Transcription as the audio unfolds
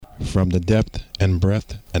from the depth and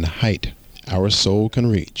breadth and height our soul can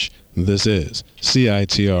reach. This is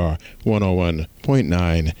CITR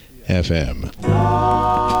 101.9 FM.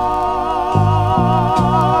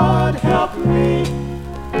 Lord, help me.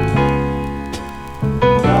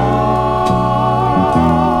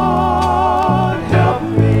 Lord, help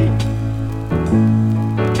me.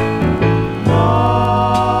 Lord,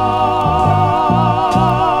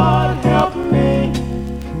 help me.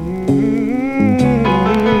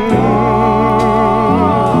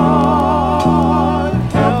 Lord,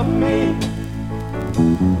 help me.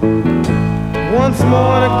 Once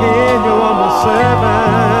more and again, your humble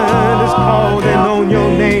servant is calling on your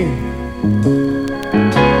name.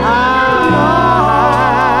 I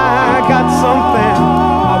got something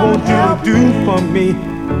I want you to do for me.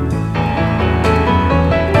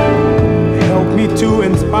 Help me to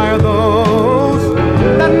inspire those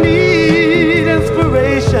that need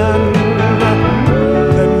inspiration.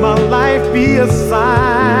 Let my life be a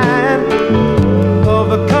sign of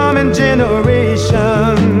the coming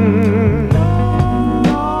generation.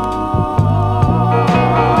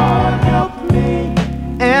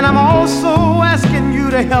 And I'm also asking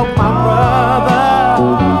you to help my brother.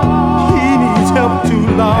 He needs help too,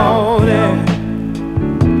 Lord.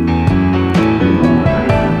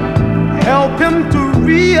 Help him to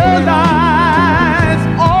realize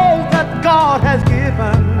all that God has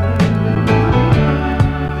given.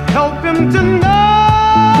 Help him to know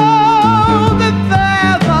that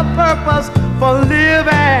there's a purpose for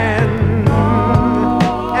living.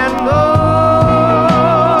 And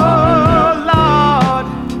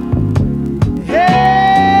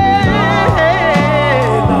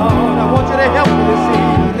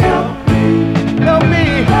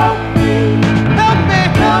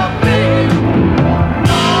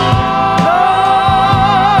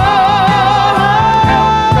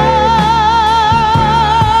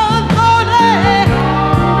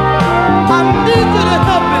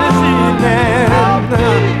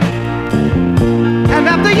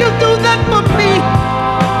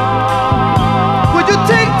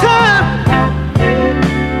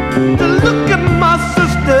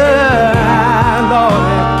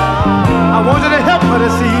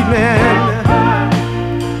this evening.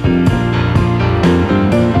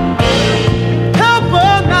 Help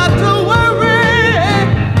her not to worry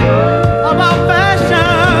about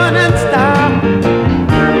fashion and style.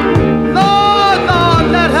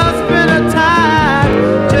 Lord, let her spend her time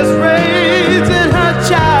just raising her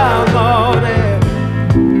child, Lord.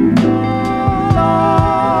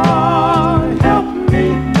 Lord, help me.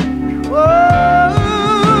 Oh,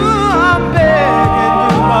 I'm begging you,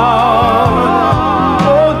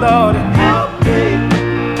 Lord.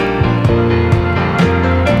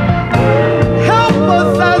 Help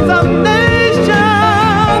us as a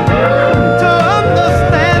nation to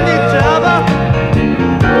understand each other.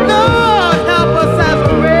 Lord, help us as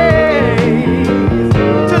a race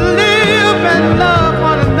to live and love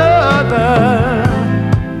one another.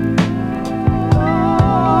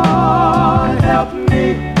 Lord, help me.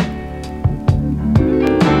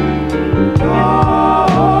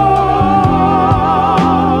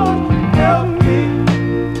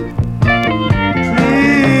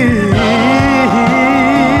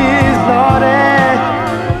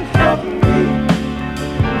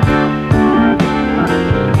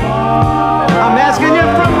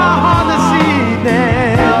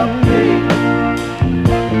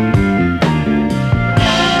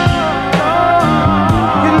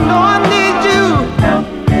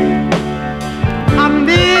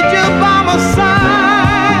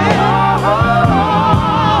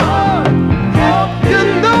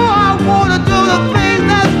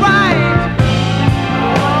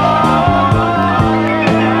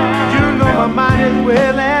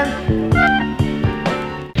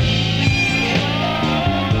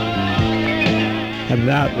 And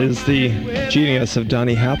that is the genius of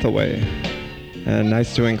Donny Hathaway. And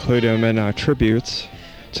nice to include him in our tributes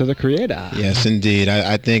to the creator. Yes, indeed.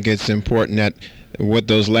 I think it's important that what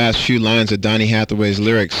those last few lines of Donny Hathaway's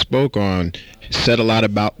lyrics spoke on said a lot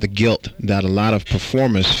about the guilt that a lot of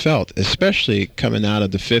performers felt, especially coming out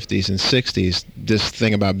of the 50s and 60s, this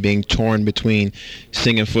thing about being torn between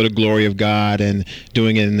singing for the glory of God and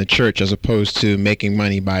doing it in the church as opposed to making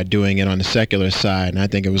money by doing it on the secular side. And I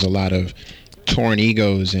think it was a lot of torn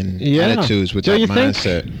egos and attitudes with that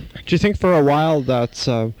mindset. Do you think for a while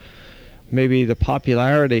that maybe the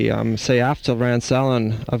popularity, say after Rance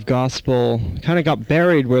Allen, of gospel kind of got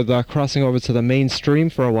buried with crossing over to the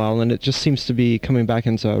mainstream for a while, and it just seems to be coming back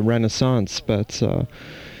into renaissance? But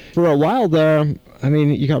For a while there, I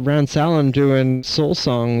mean, you got Rance Allen doing soul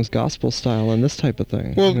songs, gospel style, and this type of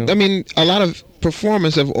thing. Well, you know? I mean, a lot of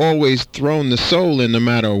performers have always thrown the soul in no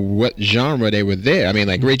matter what genre they were there. I mean,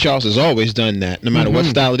 like Ray Charles has always done that. No matter what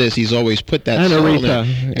style it is, he's always put that And soul Aretha,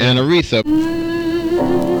 in. yeah. And Aretha.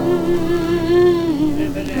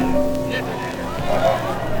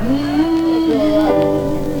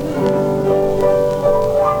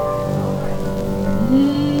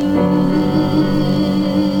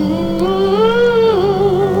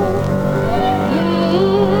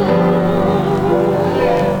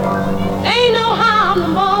 Ain't no harm no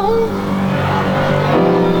more.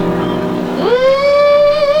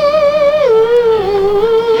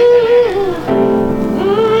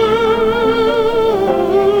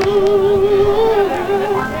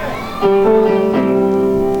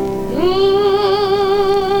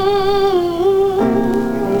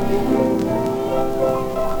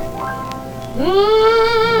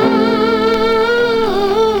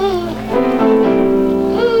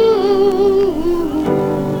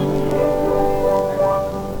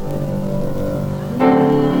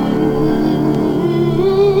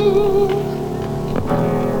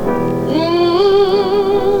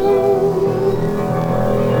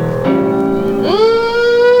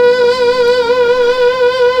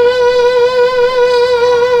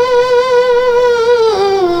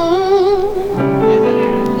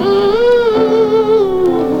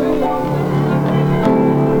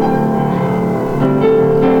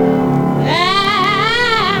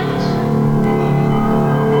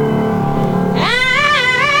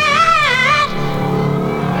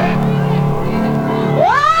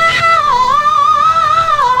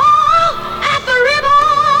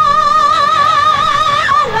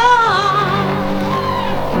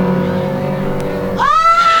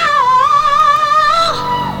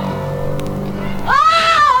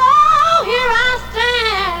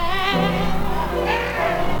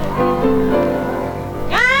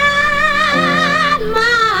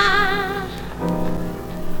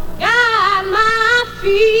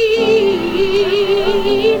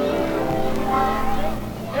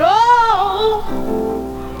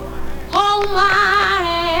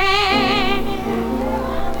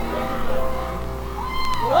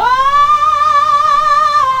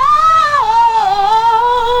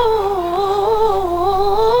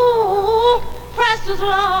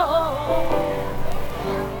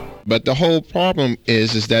 But the whole problem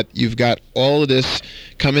is that you've got all of this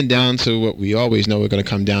coming down to what we always know we're going to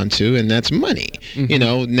come down to, and that's money. You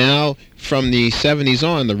know, now from the 70s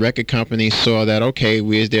on, the record companies saw that, okay,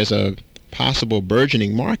 there's a possible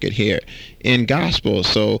burgeoning market here in gospel.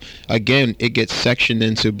 So again, it gets sectioned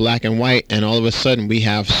into black and white, and all of a sudden we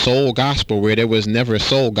have soul gospel where there was never a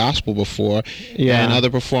soul gospel before. Yeah. And other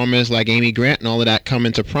performers like Amy Grant and all of that come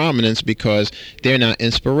into prominence because they're not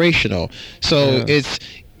inspirational. So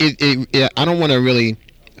I don't want to really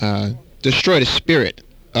destroy the spirit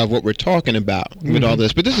of what we're talking about with all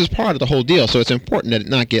this, but this is part of the whole deal, so it's important that it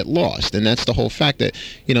not get lost. And that's the whole fact that,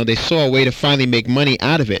 you know, they saw a way to finally make money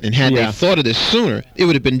out of it, and had they thought of this sooner, it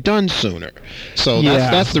would have been done sooner. So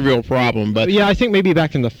that's the real problem. But yeah, I think maybe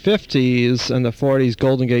back in the 50s and the 40s,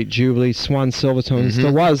 Golden Gate Jubilee, Swan Silvertones,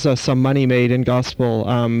 there was some money made in gospel.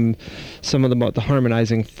 Some of them, the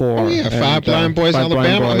Harmonizing Four. Five Blind Boys, Five Blind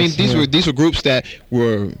Alabama. Boys, I mean, these were groups that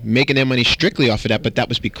were making their money strictly off of that, but that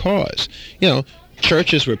was because, you know,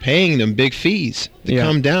 churches were paying them big fees to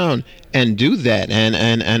come down and do that.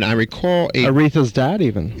 And I recall Aretha's dad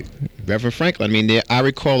even. Reverend Franklin. I mean, I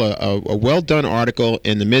recall a well-done article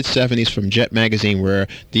in the mid-'70s from Jet Magazine where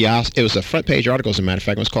it was a front-page article, as a matter of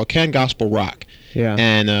fact. It was called Can Gospel Rock? Yeah.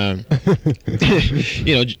 And,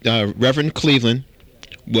 you know, Reverend Cleveland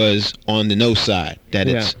was on the no side, that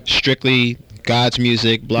it's strictly God's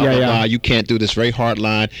music, blah, blah, blah. You can't do this, very hard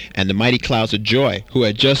line. And the Mighty Clouds of Joy, who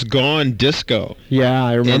had just gone disco. Yeah,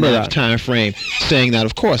 I remember in that time frame, saying that,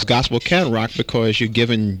 of course, gospel can rock because you're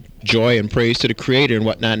giving joy and praise to the Creator and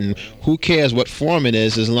whatnot, and who cares what form it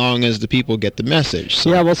is as long as the people get the message.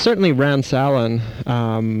 So. Yeah, well, certainly Rance Allen,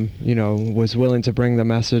 you know, was willing to bring the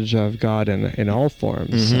message of God in all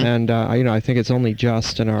forms. And, you know, I think it's only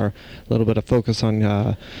just in our little bit of focus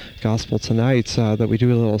on gospel tonight that we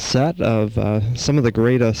do a little set of some of the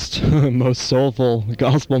greatest, most soulful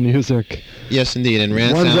gospel music. Yes, indeed. And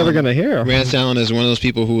Rance One's ever going to hear. Rance Allen is one of those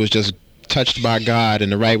people who was just touched by God in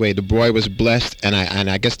the right way. The boy was blessed, and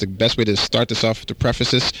I guess the best way to start this off with the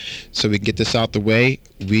prefaces, so we can get this out the way,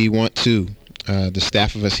 we want to, the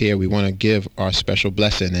staff of us here, we want to give our special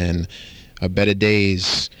blessing and better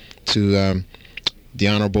days to the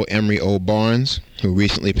Honorable Emory O. Barnes, who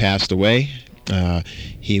recently passed away.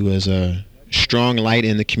 He was a strong light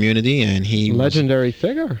in the community, and he legendary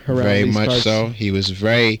figure around very these much parts. so. He was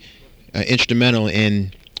very instrumental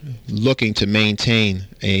in looking to maintain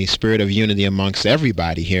a spirit of unity amongst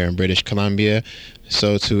everybody here in British Columbia.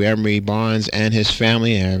 So to Emery Barnes and his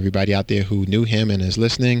family and everybody out there who knew him and is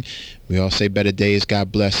listening, we all say better days,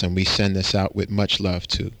 God bless, and we send this out with much love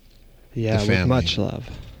to the family. With much love.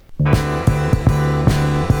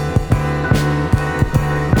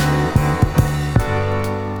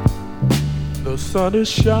 The sun is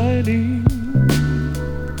shining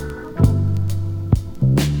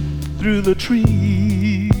through the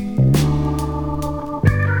trees.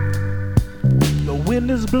 The wind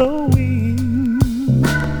is blowing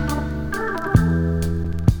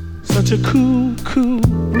such a cool, cool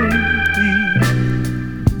breeze.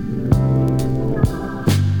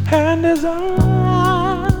 And as I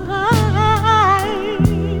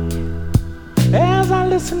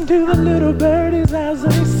listen to the little birdies as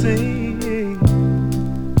they sing,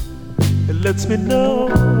 it lets me know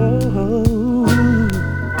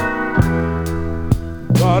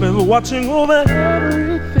God is watching over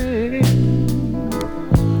everything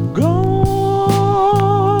going.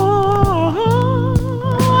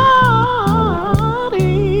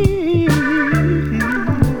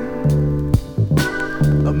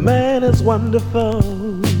 A man is wonderful.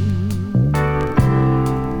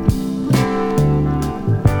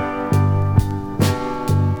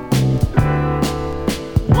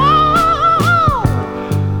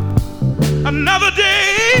 Another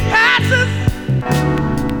day passes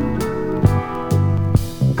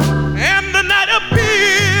and the night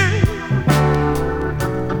appears.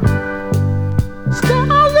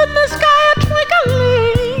 Stars in the sky are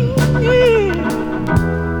twinkling,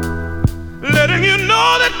 letting you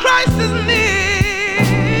know that Christ is near.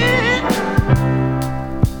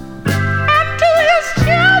 And to his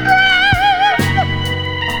children,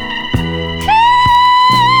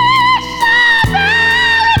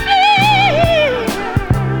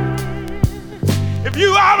 if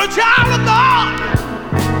you are a child of God,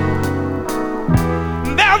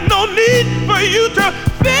 there's no need for you to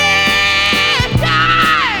fear.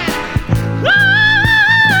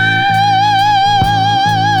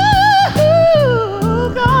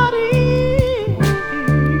 Oh, God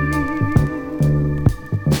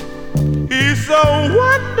He's so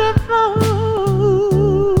wonderful.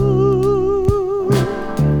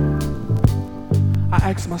 I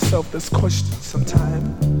ask myself this question sometimes.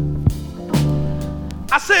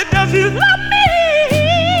 I said, does he love me?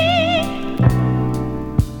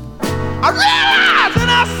 I realized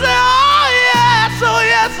and I said, oh yes, oh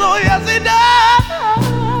yes, oh yes, he does.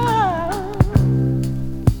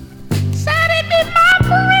 Said he'd be my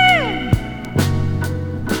friend,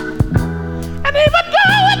 and he would go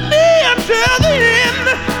with me until the end.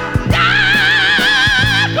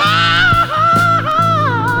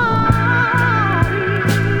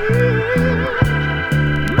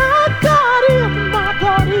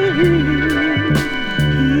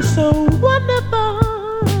 He's so wonderful.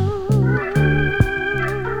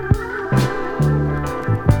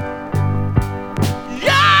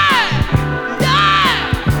 Yeah, yeah.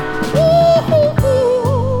 Ooh, ooh,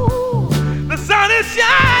 ooh. The sun is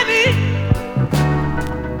shining,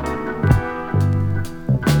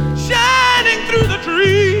 shining through the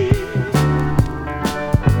trees.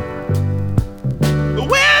 The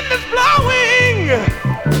wind is blowing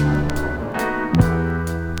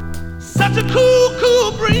such a cool,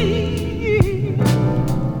 cool breeze.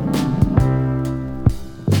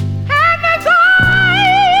 And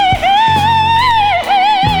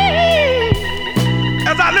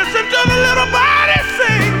as I listen to the little body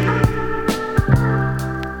sing,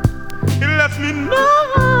 it lets me know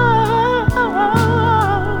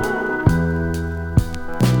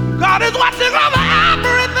God is watching over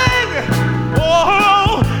everything.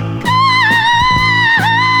 Oh,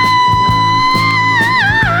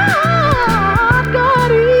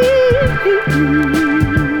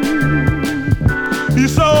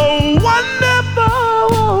 he's so wonderful.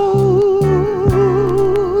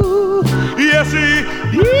 Yes, he is.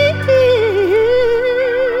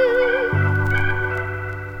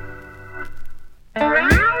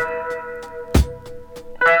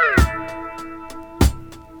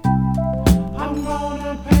 I'm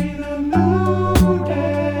gonna paint a new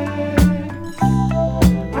day.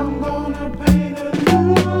 I'm gonna paint a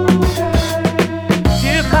new day.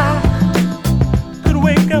 If I could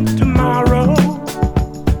wake up tomorrow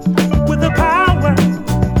with the power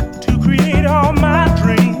to create all my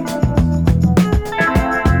dreams,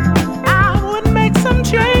 I would make some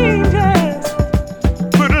changes,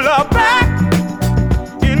 put love back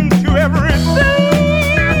into everything.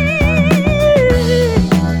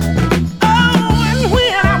 Oh,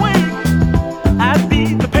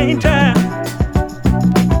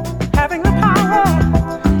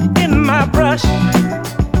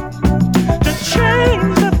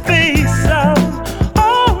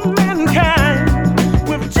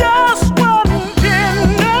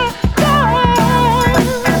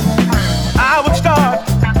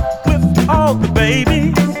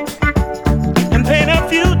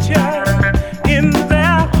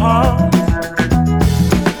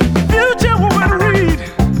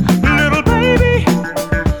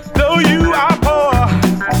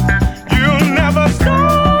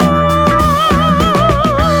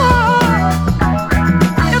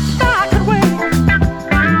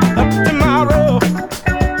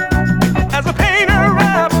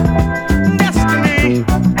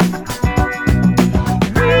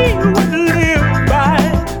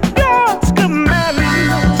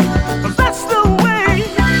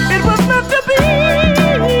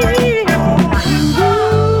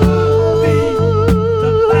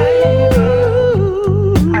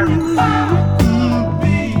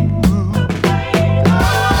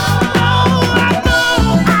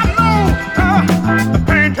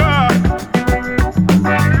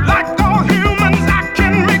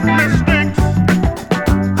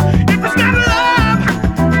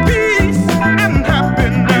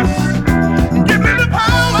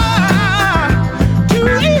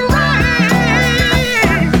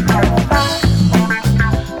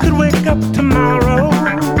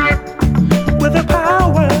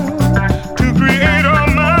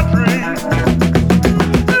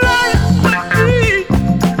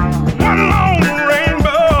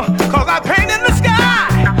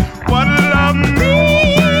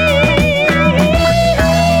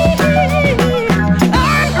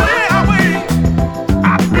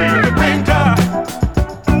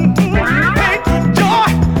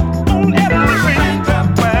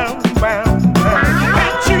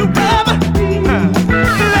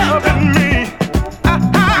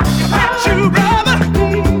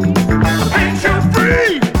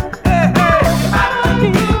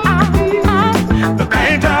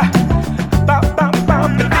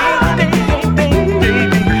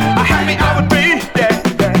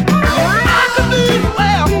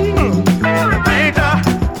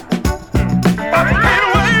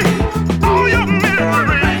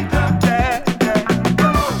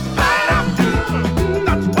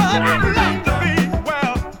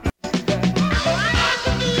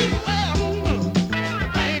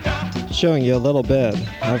 showing you a little bit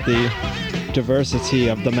of the diversity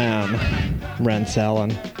of the man, Rance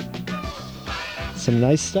Allen. Some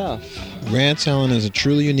nice stuff. Rance Allen is a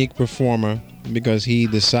truly unique performer because he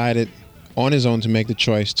decided on his own to make the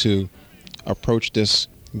choice to approach this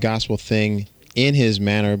gospel thing in his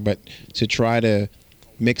manner, but to try to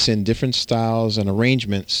mix in different styles and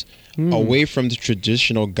arrangements away from the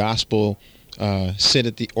traditional gospel, sit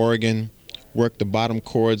at the organ, work the bottom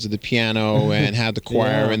chords of the piano, and have the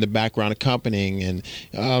choir in the background accompanying. And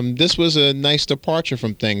this was a nice departure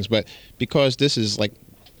from things, but because this is like,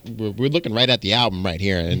 we're looking right at the album right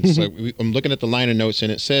here, and so I'm looking at the liner notes,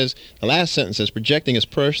 and it says, the last sentence says, projecting his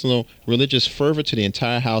personal religious fervor to the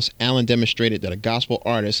entire house, Allen demonstrated that a gospel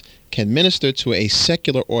artist can minister to a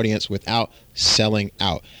secular audience without selling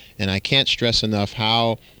out. And I can't stress enough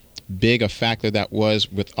how big a factor that was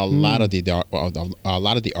with a lot of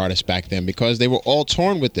the artists back then, because they were all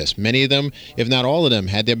torn with this. Many of them, if not all of them,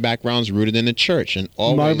 had their backgrounds rooted in the church, and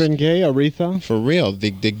always, Marvin Gaye, Aretha, for real, the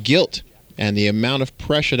guilt and the amount of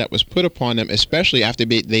pressure that was put upon them, especially after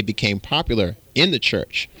they became popular in the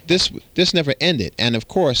church. This never ended. And of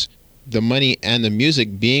course, the money and the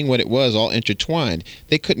music being what it was, all intertwined,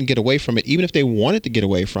 they couldn't get away from it, even if they wanted to get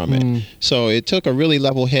away from it. So it took a really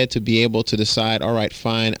level head to be able to decide, all right,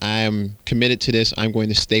 fine, I'm committed to this. I'm going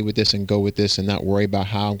to stay with this and go with this and not worry about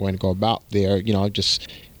how I'm going to go about there. You know, just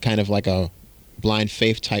kind of like a blind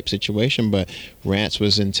faith type situation. But Rance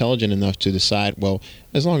was intelligent enough to decide, well,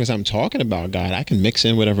 as long as I'm talking about God, I can mix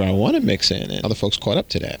in whatever I want to mix in, and other folks caught up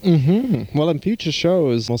to that. Well, in future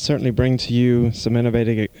shows, we'll certainly bring to you some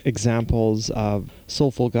innovative examples of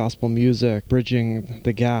soulful gospel music, bridging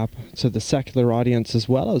the gap to the secular audience as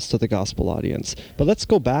well as to the gospel audience. But let's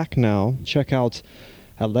go back now, check out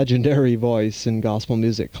a legendary voice in gospel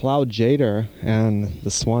music, Cloud Jader and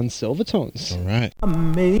the Swan Silvertones. All right.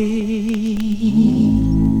 Amazing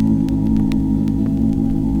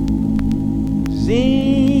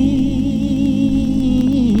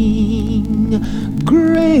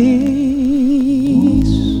grace,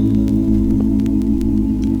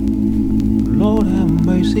 Lord have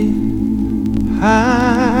mercy,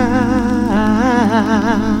 how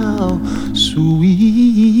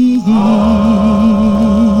sweet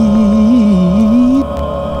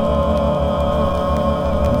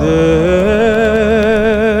the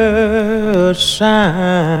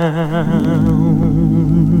sound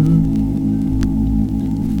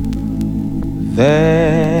that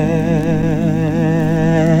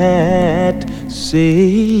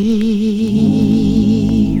saved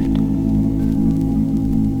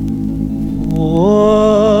a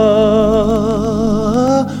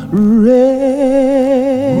wretch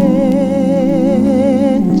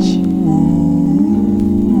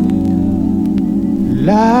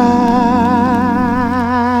like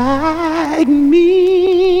me.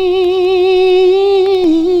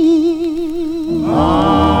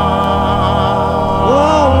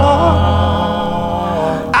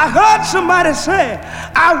 Somebody say,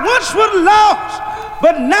 I once was lost,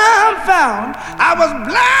 but now I'm found. I was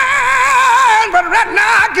blind, but right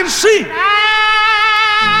now I can see.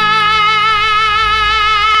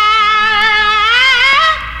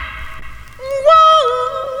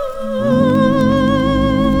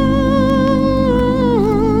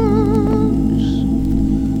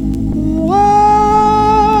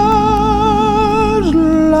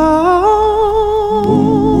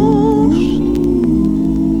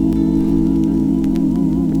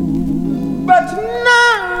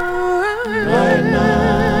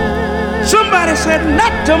 Said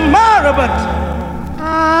not tomorrow, but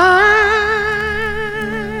I'm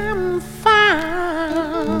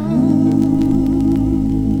found.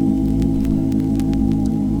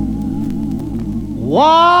 Was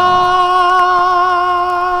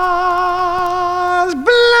blind,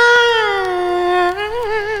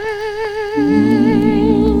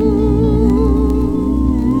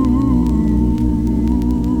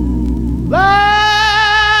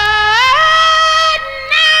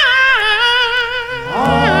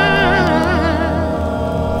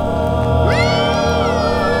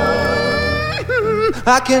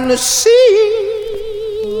 I can see.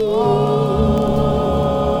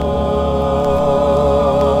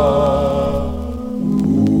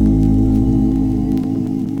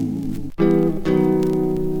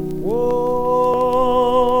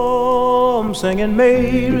 Oh, I'm singing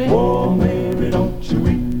Mary. Oh, Mary, don't you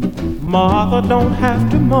weep. Martha don't have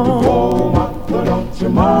to mourn. Oh, Martha, don't you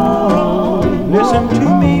mourn. Listen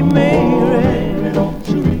to me, Mary. Mary, don't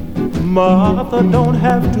you weep. Martha don't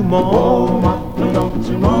have to mourn. Oh, Martha, don't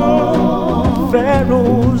you mourn.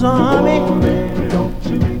 Pharaoh's army, Oh, Mary, don't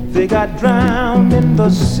you weep. they got drowned in the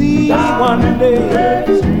sea one day.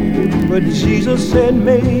 But Jesus said,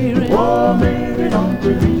 Mary, Oh, Mary, don't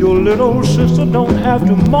you weep. your little sister don't have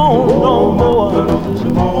to mourn no more.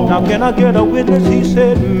 Now can I get a witness? He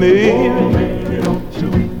said, Mary, Mary, don't you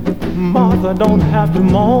weep. Martha don't have to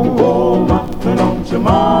mourn. Oh, Martha, don't you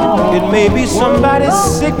mourn. It may be somebody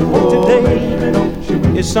sick today.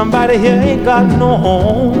 If somebody here ain't got no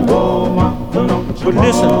home. Oh, Martha, don't you But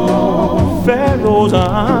listen, Pharaoh's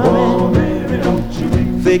army,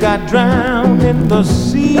 they got drowned in the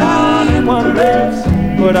sea one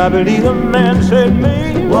day. But I believe the man said,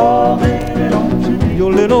 Mary,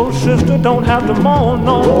 your little sister don't have to mourn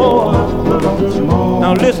no more.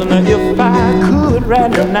 Now listen, if I could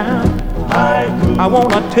right now, I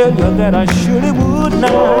wanna tell you that I surely would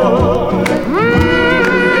now.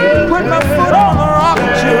 Put my foot on the rock,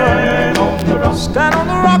 children. Stand on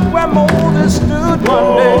the rock where Moses stood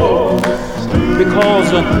one day. Because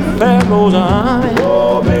Pharaoh's army,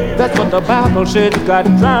 that's what the Bible said, got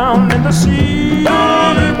drowned in the sea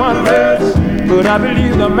one day. But I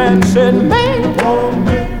believe the man said, Mary.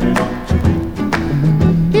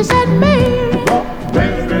 He said, Mary.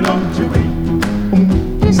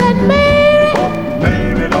 He said, Mary.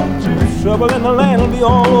 Trouble in the land will be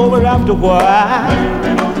all over after a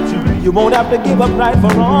while. You won't have to give up right for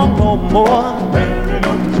wrong no more.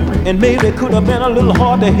 And Mary could have been a little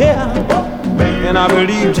hard to hear. And I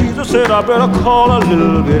believe Jesus said I better call a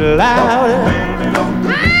little bit louder.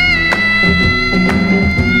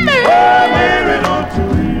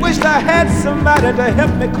 Wish I had somebody to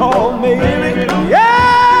help me call Mary.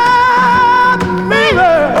 Yeah, Mary.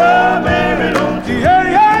 Yeah,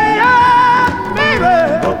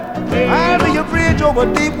 Mary. I'll be a bridge over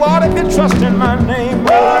deep water if you trust in my name.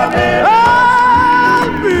 I'll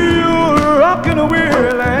be a rock in a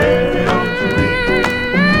weary land.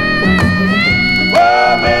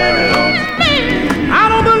 I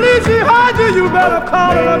don't believe she heard you, you better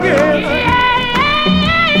call her again.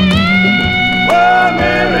 Oh,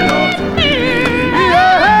 Mary, don't you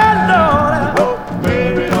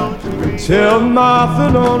weep. Tell Martha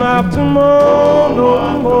don't have to mourn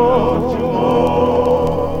no more.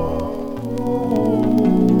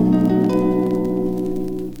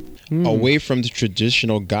 Away from the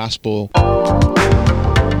traditional gospel.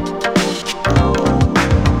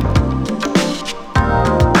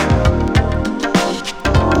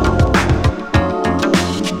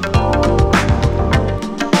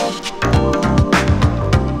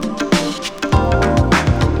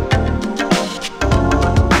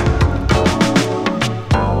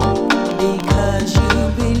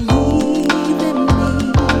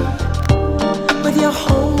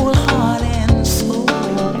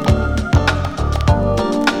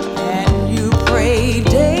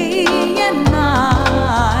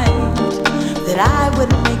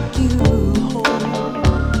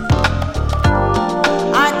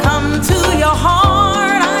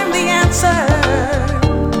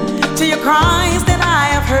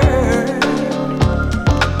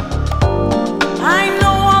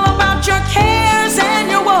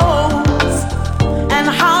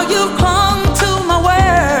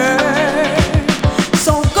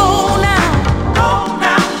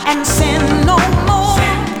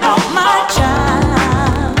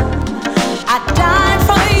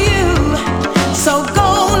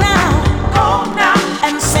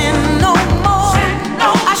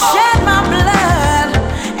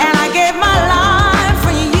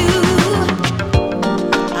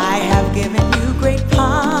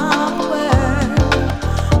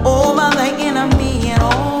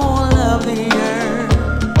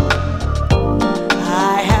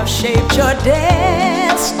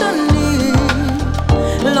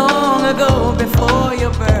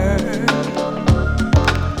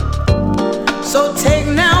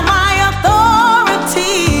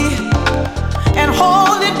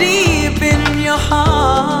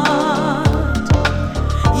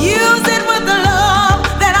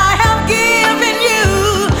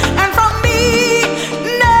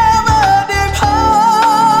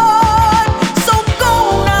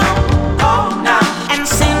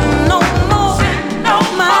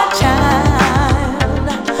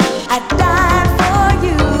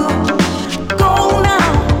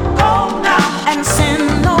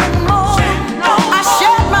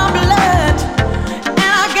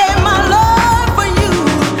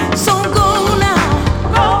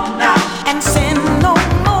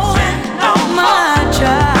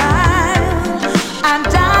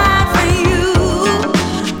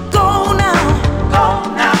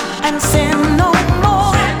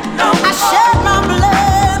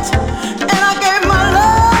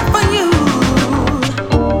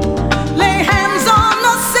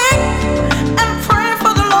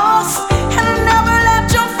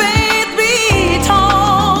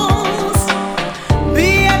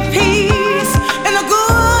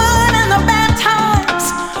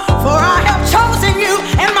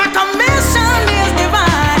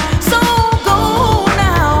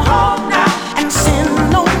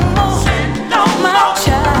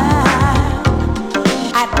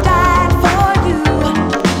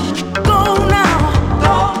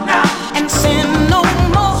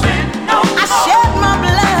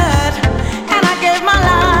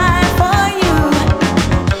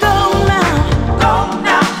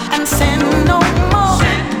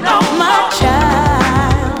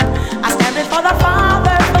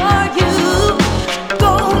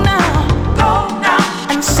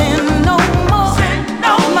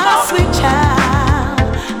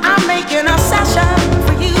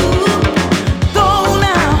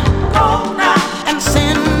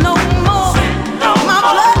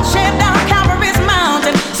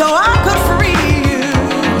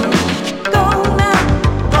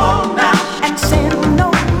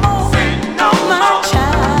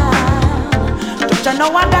 I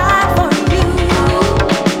know I died for you.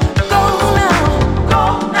 Go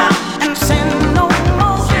now and sin no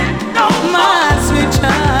more. My sweet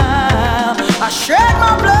child, I shed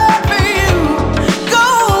my blood for you. Go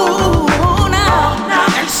now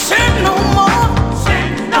and sin no more.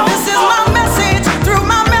 This is my message through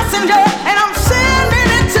my messenger, and I'm sending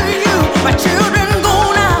it to you. My children,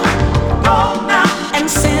 go now and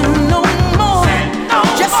sin no more.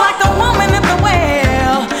 Just like the woman at the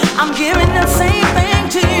well, I'm giving the same thing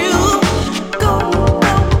to you. Go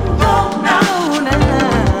now and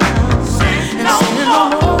sin no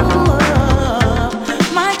more.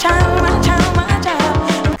 My child.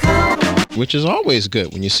 Which is always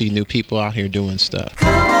good when you see new people out here doing stuff. Come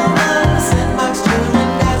on out and sin, my children,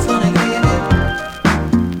 God's gonna give you.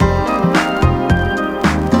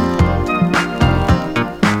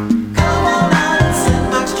 Come on out and sin,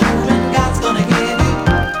 my children, God's gonna give you.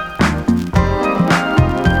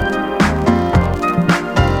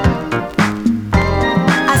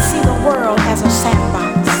 I see the world as a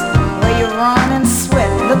sandbox where you run and sweat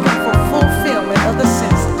looking for fulfillment of the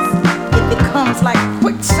senses. It becomes like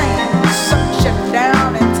quicksand, sucks you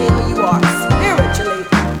down until you are spiritually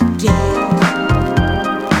dead.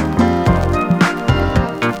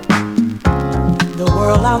 The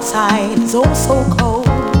world outside is oh so cold,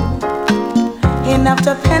 enough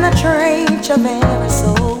to penetrate your very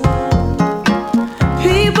soul.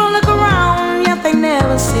 People look around, yet they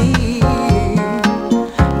never see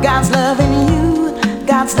God's love in you,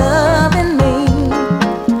 God's love in me.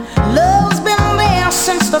 Love's been there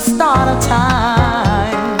since the start of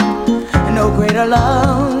time. No greater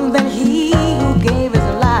love than He who gave His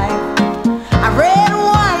life. I read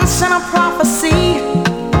once in a prophecy,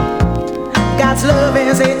 God's love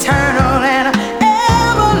is eternal and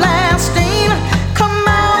everlasting. Come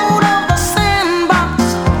out of the sandbox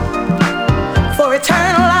for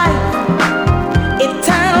eternal life,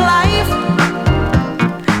 eternal life.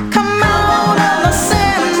 Come out of the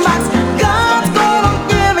sandbox, God's gonna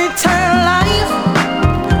give eternal life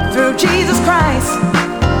through Jesus Christ.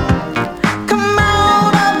 Come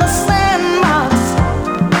out of the sandbox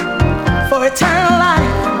for eternal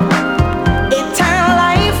life, eternal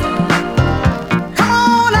life. Come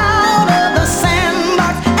on out of the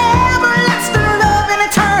sandbox. Everlasting love and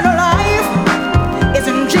eternal life is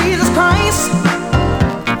in Jesus Christ.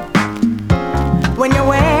 When you're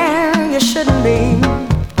where you shouldn't be,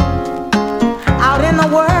 out in the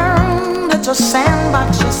world, it's a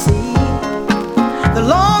sandbox, you see. The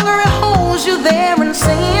longer it holds you there in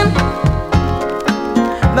sin,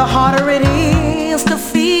 the harder it is to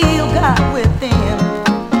feel God within.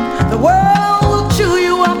 The world will chew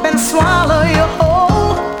you up and swallow you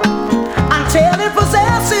whole until it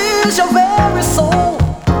possesses your very soul.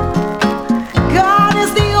 God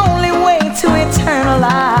is the only way to eternal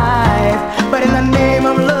life, but in the name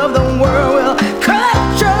of love, the world will cut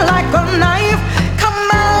you like a knife. Come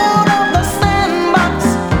out of the sandbox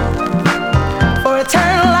for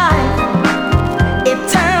eternal life,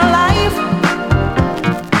 eternal life.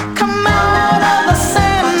 Come out of the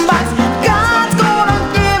sandbox. God's gonna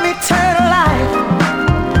give eternal life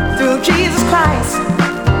through Jesus Christ.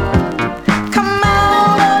 Come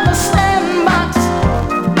out of the sandbox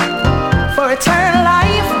for eternal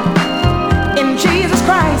life in Jesus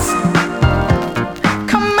Christ.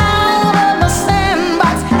 Come out of the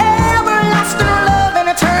sandbox. Everlasting love and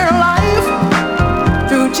eternal life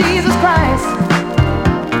through Jesus Christ.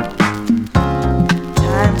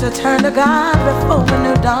 Time to turn to God before the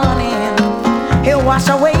new dawning. He'll wash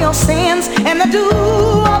away your sins in the dew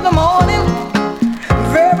of the morning.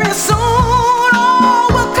 Very soon all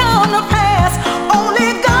will come to pass.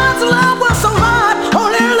 Only God's love will survive.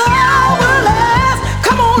 Only love will last.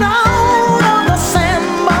 Come on out of the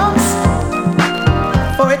sandbox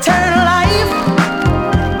for eternal life,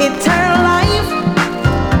 eternal life.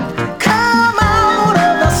 Come out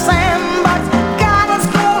of the sandbox. God is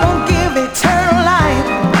gonna give eternal life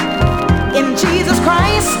in Jesus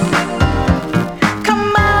Christ.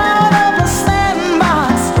 Come out of the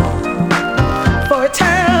sandbox for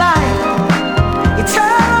eternal life,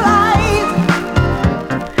 eternal life.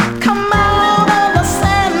 Come out of the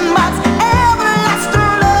sandbox.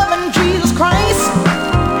 Everlasting love in Jesus Christ,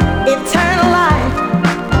 eternal life.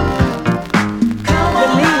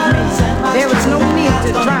 Believe me, there is no need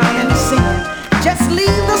to drown in sin. Just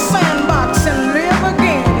leave the sandbox and live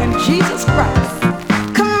again in Jesus Christ.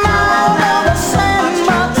 Come out of the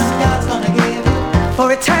sandbox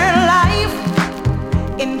for eternal life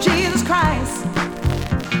in Jesus Christ.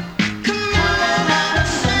 Come out of the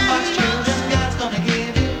sandbox, God's gonna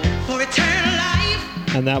give you for eternal life.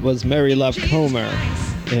 And that was Mary Love Comer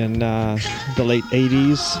in the late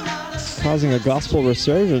 80s. causing a gospel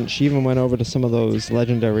resurgence. She even went over to some of those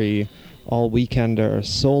legendary all-weekender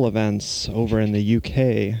soul events over in the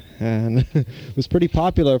UK, and it was pretty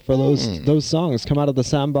popular for those songs. Come Out of the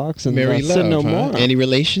Sandbox and Mary Sin No Love, More. Any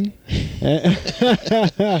relation? Yeah,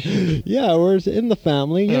 we're in the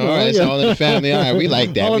family. You know, all right, it's all in the family. All right, we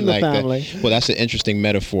like that. All we in the like family. that. Well, that's an interesting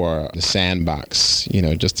metaphor, the sandbox,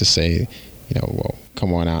 just to say, well,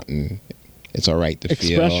 come on out and it's all right to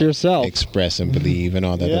Express yourself. Express and believe and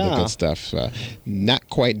all that other good stuff. Not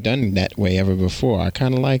quite done that way ever before. I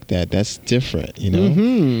kind of like that. That's different,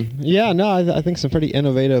 Mm-hmm. Yeah, no, I think some pretty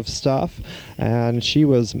innovative stuff. And she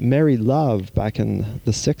was Mary Love back in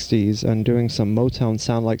the 60s and doing some Motown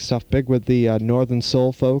sound-like stuff, big with the Northern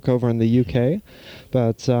Soul folk over in the UK.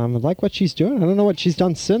 But I like what she's doing. I don't know what she's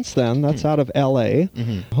done since then. That's out of L.A.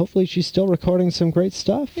 Mm-hmm. Hopefully she's still recording some great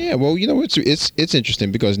stuff. Yeah, well, it's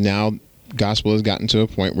interesting because now gospel has gotten to a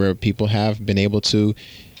point where people have been able to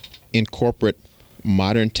incorporate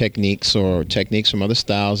modern techniques or techniques from other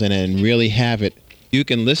styles and then really have it. You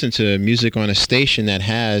can listen to music on a station that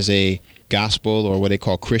has a gospel or what they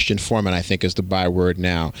call Christian format, I think is the byword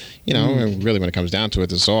now. And really when it comes down to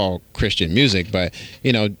it, it's all Christian music, but,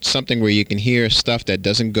 something where you can hear stuff that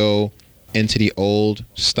doesn't go into the old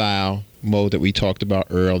style mode that we talked about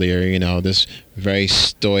earlier, this very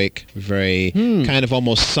stoic, very kind of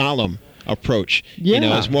almost solemn approach.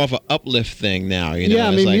 Yeah. It's more of an uplift thing now. Yeah,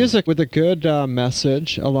 I mean, music with a good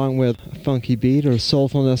message along with funky beat or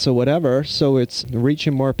soulfulness or whatever, so it's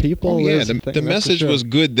reaching more people. Oh, yeah, the message was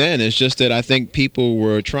good then. It's just that I think people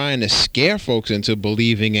were trying to scare folks into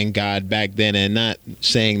believing in God back then and not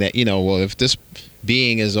saying that, well, if this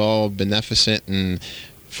being is all beneficent and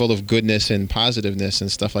full of goodness and positiveness and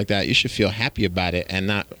stuff like that, you should feel happy about it and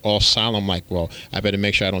not all solemn like, well, I better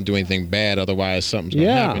make sure I don't do anything bad, otherwise something's going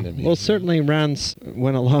to happen to me. Well, certainly Rance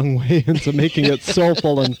went a long way into making it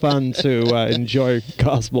soulful and fun to enjoy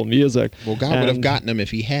gospel music. Well, God would have gotten him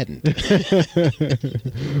if he hadn't.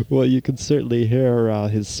 Well, you can certainly hear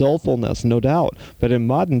his soulfulness, no doubt. But in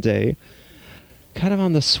modern day, kind of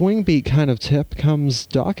on the swing beat kind of tip comes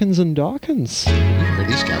Dawkins and Dawkins. We've heard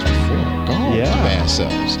these guys before. Yeah. Bad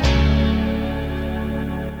selves.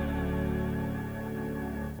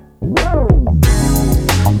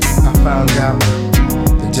 I found out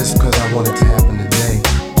that just because I want it to happen today,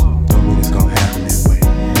 don't mean it's gonna happen that way.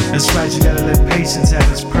 That's right, you gotta let patience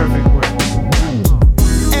have its perfect work.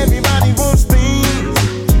 Everybody wants things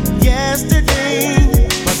yesterday,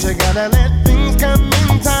 but you gotta let things come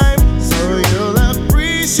in time so you'll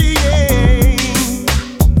appreciate.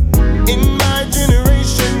 In my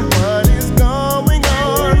generation, what is going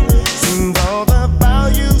on? Seems all the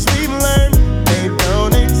values we've learned, they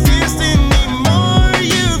don't exist anymore.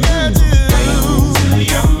 You got to wait till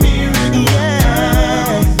your mirror, yeah.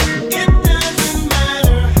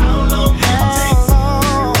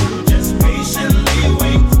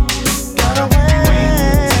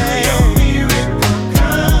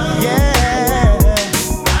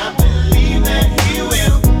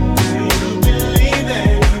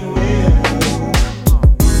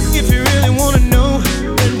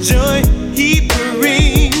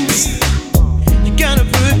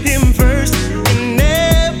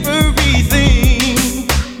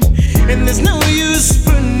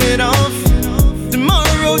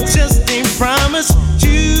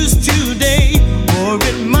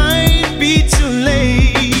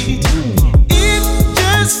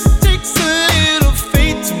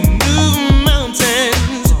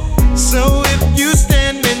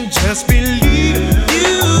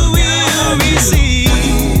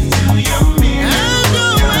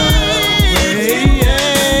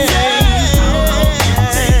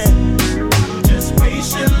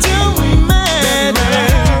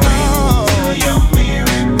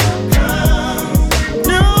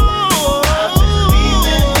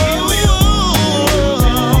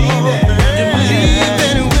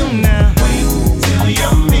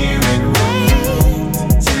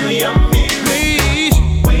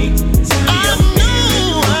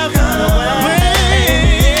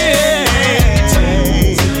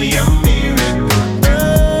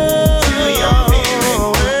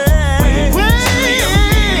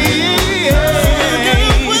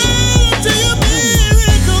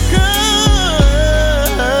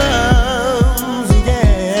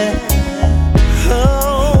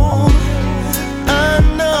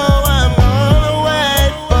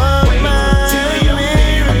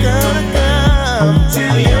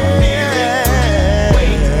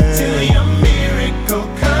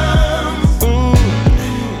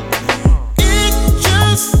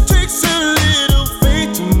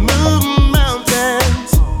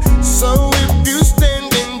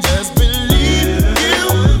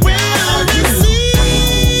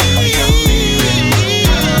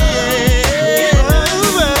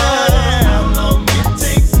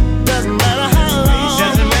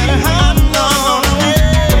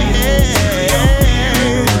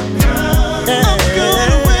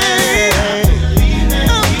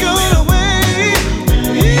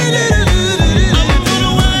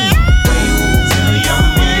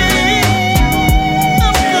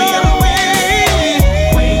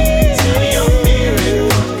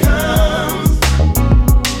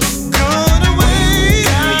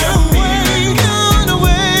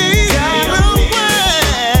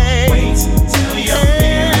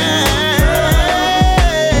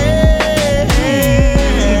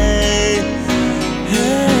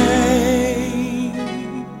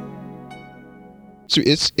 So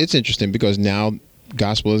it's interesting because now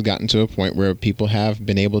gospel has gotten to a point where people have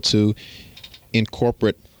been able to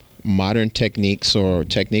incorporate modern techniques or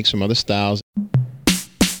techniques from other styles.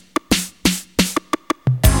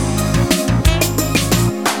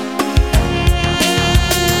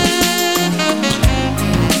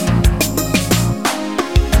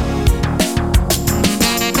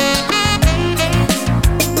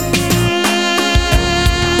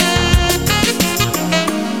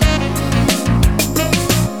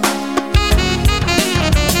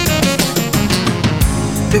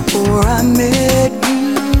 Before I met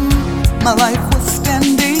you, my life was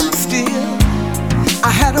standing still. I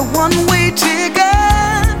had a one-way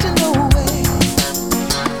ticket to nowhere.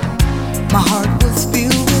 My heart was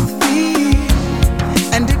filled with fear,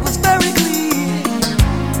 and it was very clear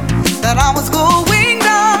that I was going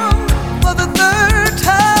down for the third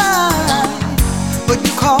time. But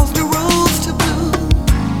you caused the rose to bloom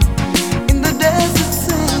in the desert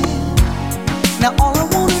sand. Now all I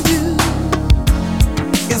wanna do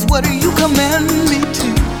is what do you command me to?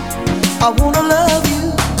 I wanna love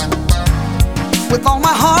you with all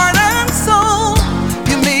my heart and soul.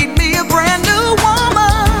 You made me a brand new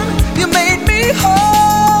woman. You made me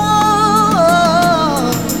whole.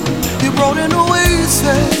 You brought in a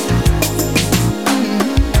wasteland,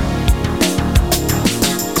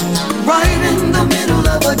 right in the middle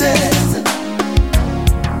of a desert.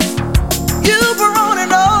 You brought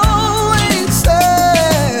in oasis,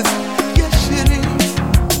 yes you did,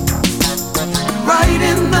 right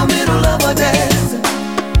in the middle of a desert.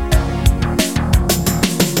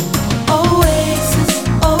 Oasis,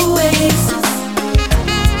 oasis,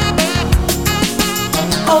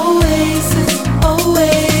 oasis,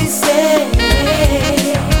 oasis.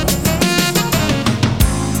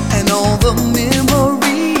 And all the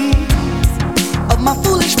memories of my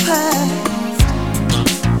foolish past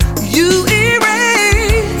you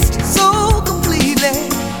erased so completely.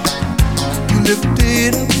 You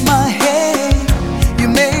lifted up my head, you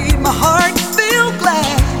made my heart feel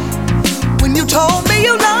glad when you told me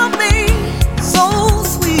you loved me so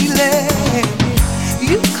sweetly.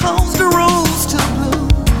 You caused a rose to bloom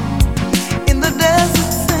in the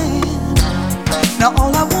desert sand. Now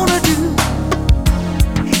all I wanna do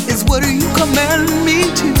is what do you command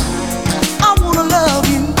me to? I wanna love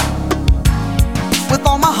you with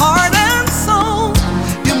all my heart and soul.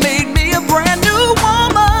 You made me a brand new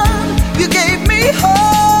woman. You gave me hope.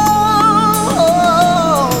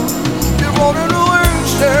 You wrote in the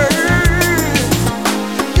words,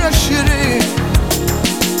 yes you did,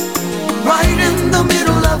 right in the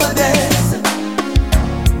middle of a desert.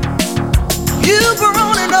 You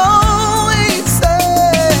brought an oasis,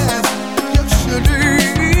 yes you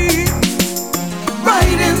did,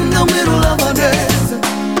 right in the middle of a desert.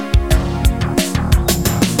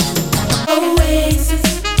 Oasis,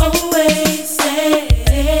 oasis,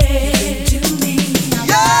 to me.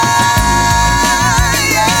 Yeah,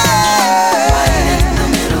 yeah. Right in the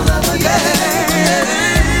middle of a desert.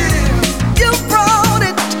 You brought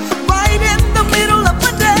it right in the middle of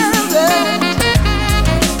a desert.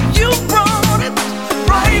 You brought it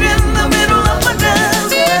right in the middle of a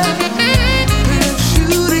desert.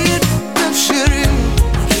 Shoot it, shoot it.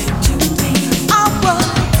 I was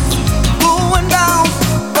going down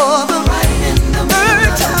for the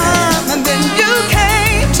third time, and then you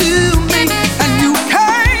came to me, and you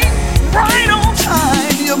came right on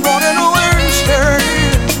time. You brought in a worship.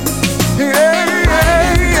 Yeah,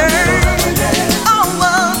 yeah, yeah. I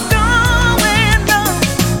was going down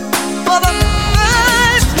for the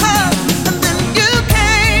third time, and then you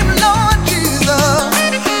came, Lord Jesus,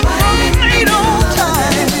 right on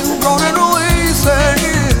time. You brought in a worship.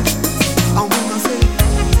 I wanna say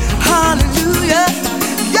hallelujah.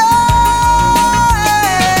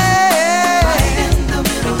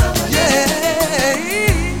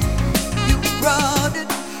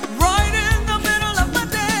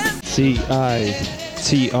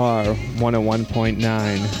 CITR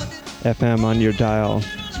 101.9 FM on your dial.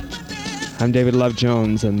 I'm David Love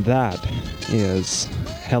Jones, and that is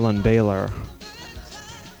Helen Baylor.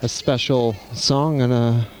 A special song and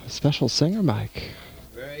a special singer, Mike.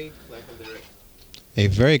 Very clever lyric. A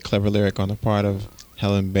very clever lyric on the part of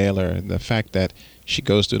Helen Baylor. The fact that she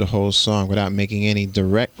goes through the whole song without making any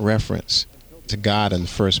direct reference to God in the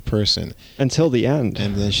first person. Until the end.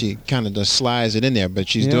 And then she kind of just slides it in there, but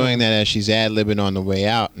she's doing that as she's ad-libbing on the way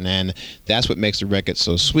out, and that's what makes the record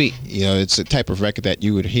so sweet. You know, it's a type of record that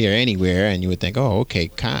you would hear anywhere, and you would think, oh, okay,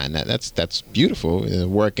 that's beautiful. It'll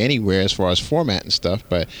work anywhere as far as format and stuff,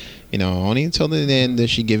 but, you know, only until the end does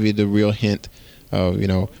she give you the real hint of, you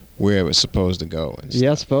know, where it was supposed to go. And stuff.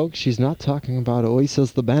 Yes, folks, she's not talking about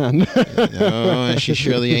Oasis the band. No, and she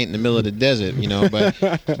surely ain't in the middle of the desert, you know.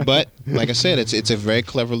 But like I said, it's a very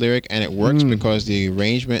clever lyric, and it works because the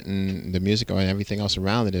arrangement and the music and everything else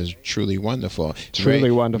around it is truly wonderful.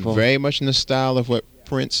 Truly wonderful. Very much in the style of what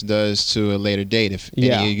Prince does to a later date. If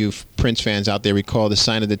any of you Prince fans out there recall the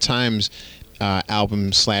Sign of the Times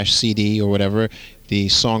album / CD or whatever, the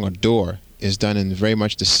song Adore is done in very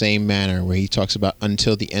much the same manner, where he talks about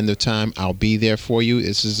until the end of time, I'll be there for you.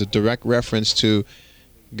 This is a direct reference to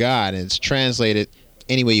God, and it's translated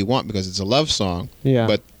any way you want because it's a love song,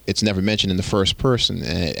 but it's never mentioned in the first person.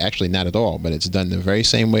 Actually, not at all, but it's done the very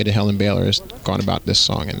same way that Helen Baylor has gone about this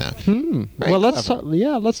song. And well,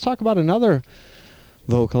 let's talk about another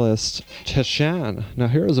vocalist, Cheshan. Now,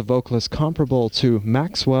 here is a vocalist comparable to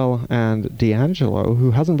Maxwell and D'Angelo, who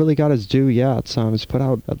hasn't really got his due yet. He's put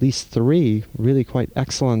out at least 3 really quite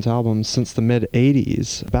excellent albums since the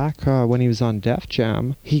mid-'80s. Back when he was on Def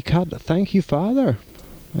Jam, he cut Thank You, Father,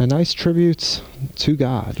 a nice tribute to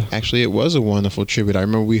God. Actually, it was a wonderful tribute. I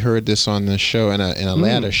remember we heard this on the show, in a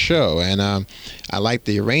latter show, and I liked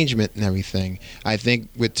the arrangement and everything. I think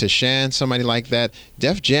with Cheshan, somebody like that,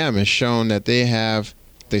 Def Jam has shown that they have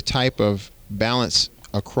the type of balance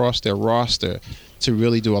across their roster to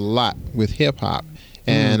really do a lot with hip-hop.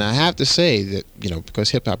 And I have to say that,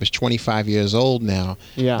 because hip-hop is 25 years old now,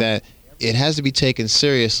 that it has to be taken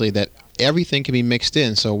seriously that everything can be mixed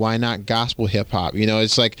in, so why not gospel hip-hop?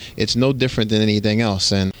 It's like, it's no different than anything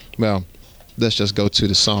else. And, well, let's just go to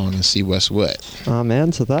the song and see what's what.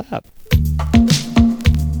 Amen to that.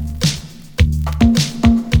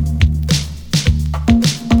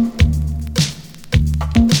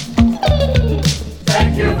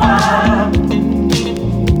 Thank you, Father.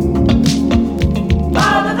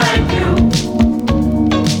 Father, thank you.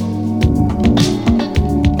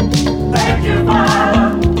 Thank you, Father.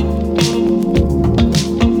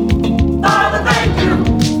 Father, thank you.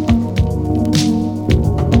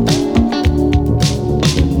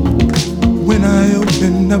 When I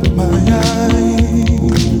open up my eyes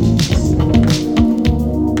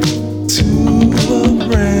to a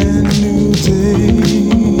brand new day,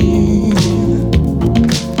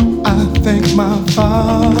 I thank my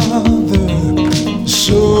Father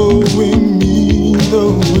showing me the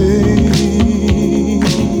way.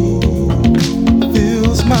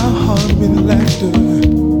 Fills my heart with laughter,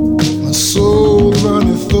 my soul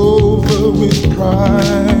runneth over with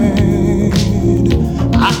pride.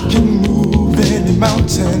 I can move any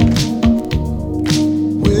mountain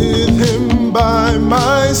with Him by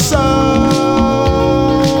my side.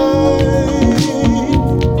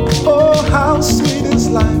 Oh, how sweet is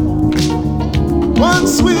life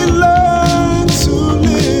once we learn to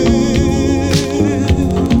live.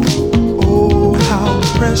 Oh, how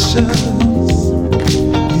precious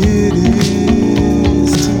it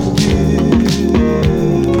is to give.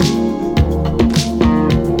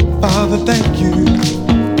 Father, thank you.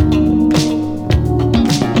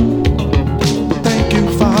 Thank you,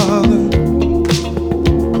 Father.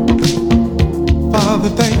 Father,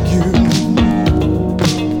 thank you.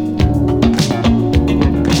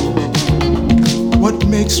 What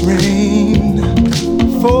makes rain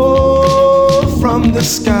fall from the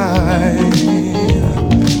sky?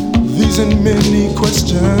 These and many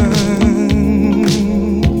questions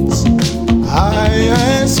I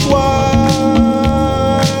ask why.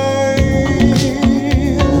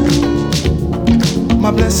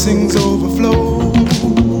 My blessings overflow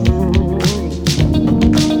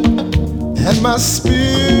and my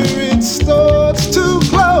spirit starts to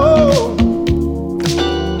glow.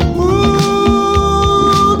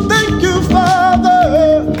 Ooh, thank you,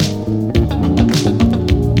 Father.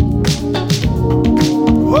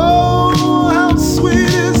 Oh, how sweet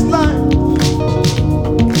is life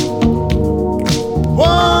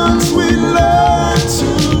once we learn to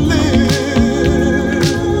live.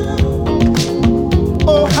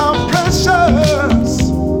 Oh, how precious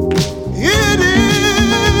it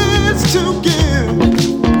is to give.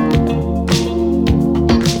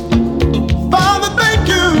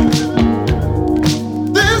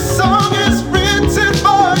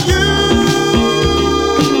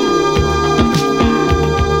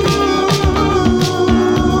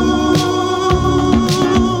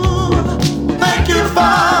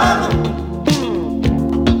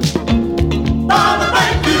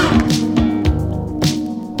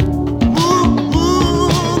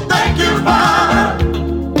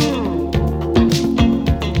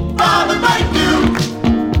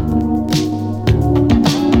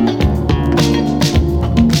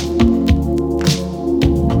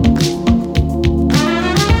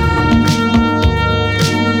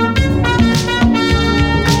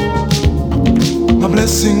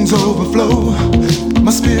 blessings overflow, my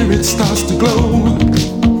spirit starts to glow.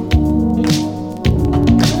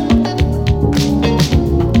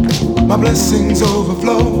 My blessings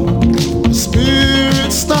overflow, my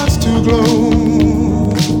spirit starts to glow.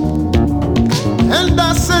 And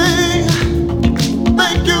I say,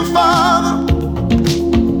 thank you, Father.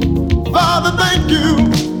 Father, thank you.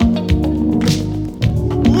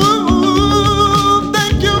 Ooh,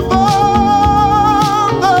 thank you, Father.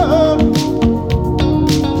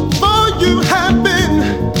 For you have been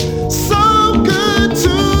so good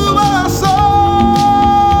to us all.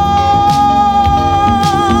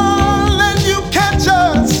 And you catch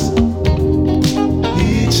us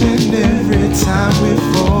each and every time we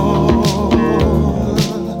fall.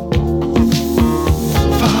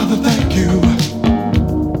 Father, thank you.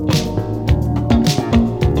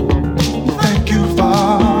 Thank you,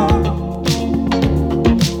 Father.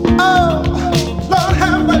 Oh, Lord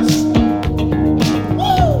have mercy.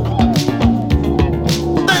 Woo.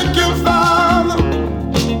 Thank you, Father.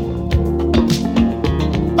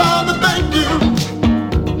 Father, thank you.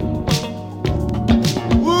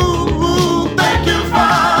 Woo, thank you,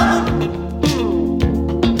 Father.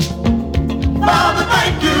 Father,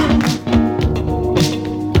 thank you.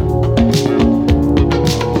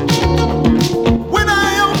 When I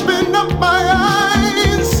open up my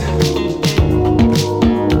eyes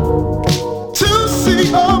to see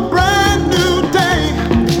a brand new day,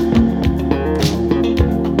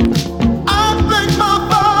 I thank my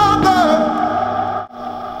Father.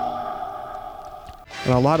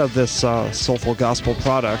 And a lot of this soulful gospel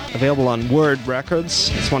product available on Word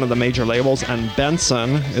Records. It's one of the major labels, and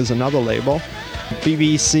Benson is another label.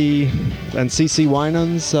 BBC and CC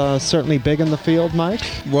Winans certainly big in the field, Mike.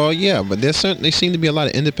 Well, yeah, but there certainly seem to be a lot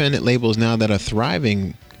of independent labels now that are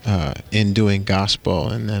thriving in doing gospel,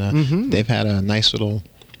 and they've had a nice little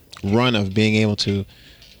run of being able to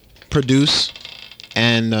produce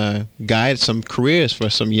and guide some careers for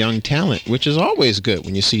some young talent, which is always good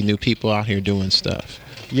when you see new people out here doing stuff.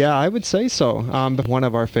 Yeah, I would say so. One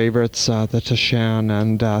of our favorites, the Tashan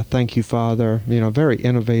and Thank You, Father. You know, very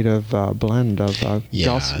innovative blend of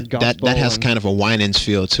gospel. That has kind of a Winans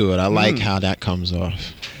feel to it. I like how that comes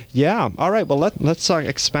off. Yeah. All right. Well, let's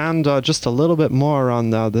expand just a little bit more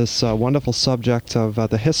on this wonderful subject of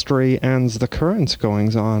the history and the current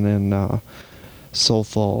goings on in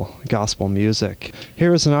soulful gospel music.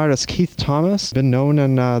 Here is an artist, Keith Thomas, been known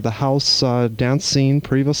in the house dance scene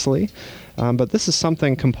previously. But this is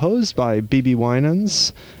something composed by B.B.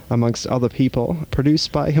 Winans, amongst other people,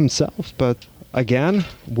 produced by himself. But again,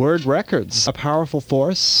 Word Records, a powerful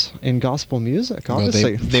force in gospel music,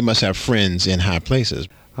 obviously. Well, they must have friends in high places.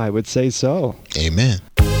 I would say so. Amen.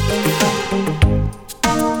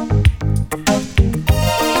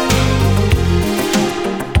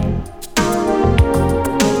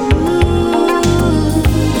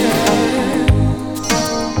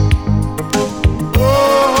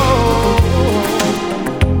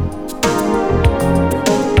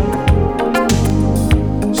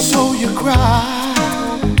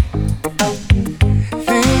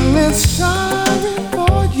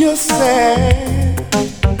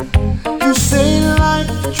 You say life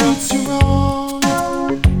treats you wrong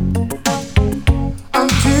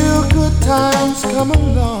until good times come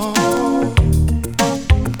along.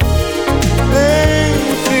 Then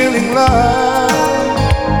feeling love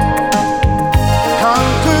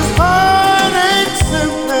conquers heartaches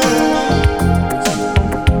and pains.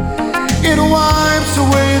 It wipes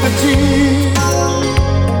away the tears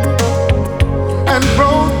and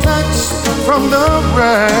protects from the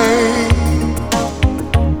rain.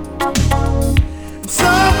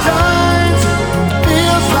 Sometimes it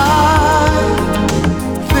feels like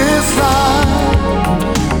this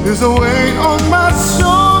life is a weight on my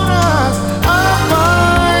shoulders. I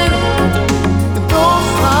find in those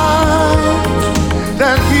times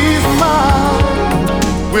that He's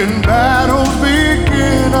mine. When battles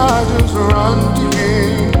begin, I just run to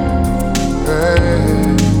Him.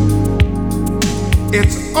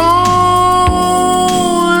 It's only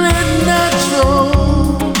natural.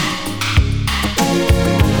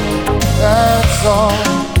 That's all.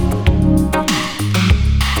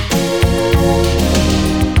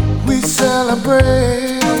 We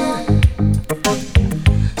celebrate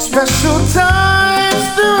special times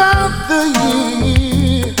throughout the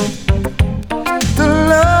year. The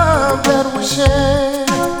love that we share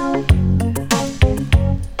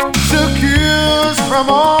secures from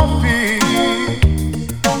all fear.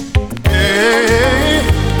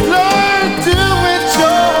 Learn to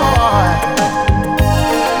enjoy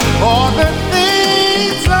all the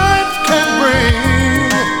things life can bring.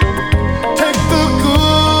 Take the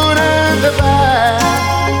good and the bad.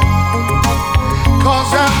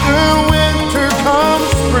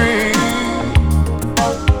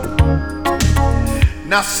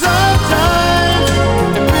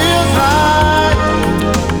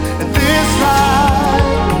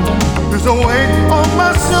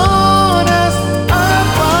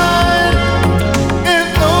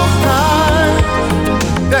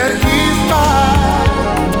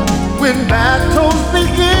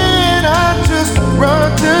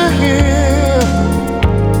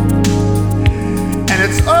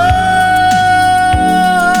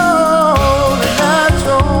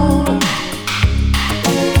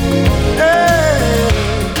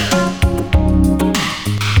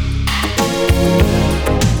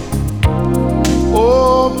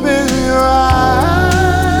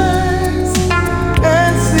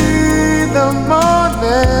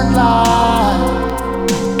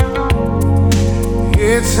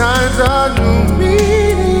 finds a new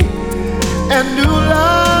meaning and new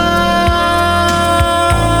life.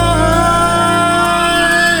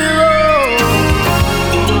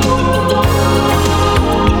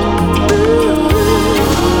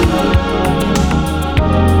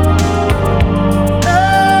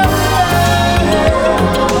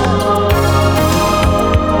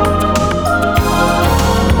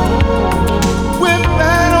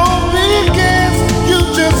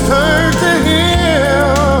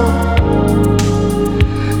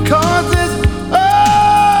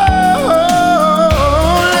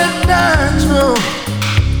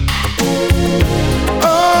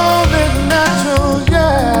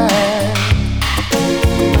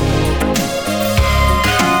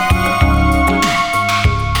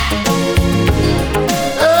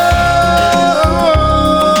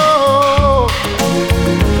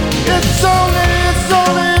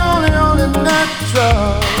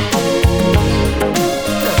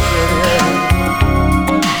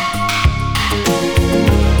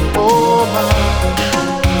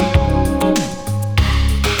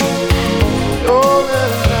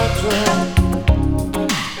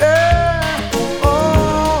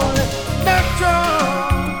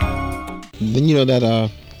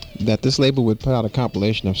 That this label would put out a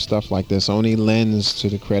compilation of stuff like this only lends to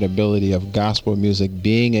the credibility of gospel music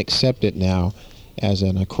being accepted now as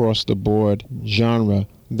an across-the-board genre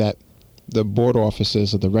that the board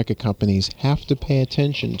offices of the record companies have to pay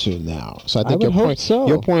attention to now. So I think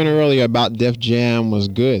your point earlier about Def Jam was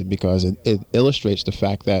good because it illustrates the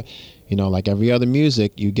fact that, like every other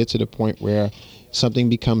music, you get to the point where something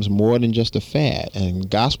becomes more than just a fad. And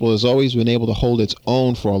gospel has always been able to hold its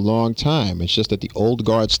own for a long time. It's just that the old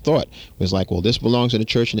guard's thought was like, well, this belongs to the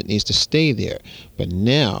church and it needs to stay there. But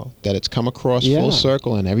now that it's come across full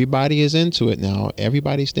circle and everybody is into it now,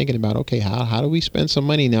 everybody's thinking about, okay, how do we spend some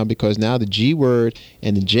money now? Because now the G word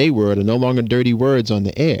and the J word are no longer dirty words on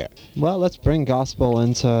the air. Well, let's bring gospel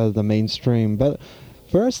into the mainstream. But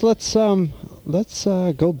first, let's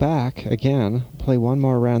go back again, play one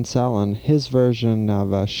more Rance Allen, his version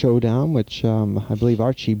of Showdown, which I believe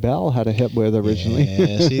Archie Bell had a hit with originally.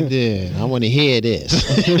 Yes, he did. I want to hear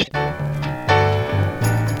this.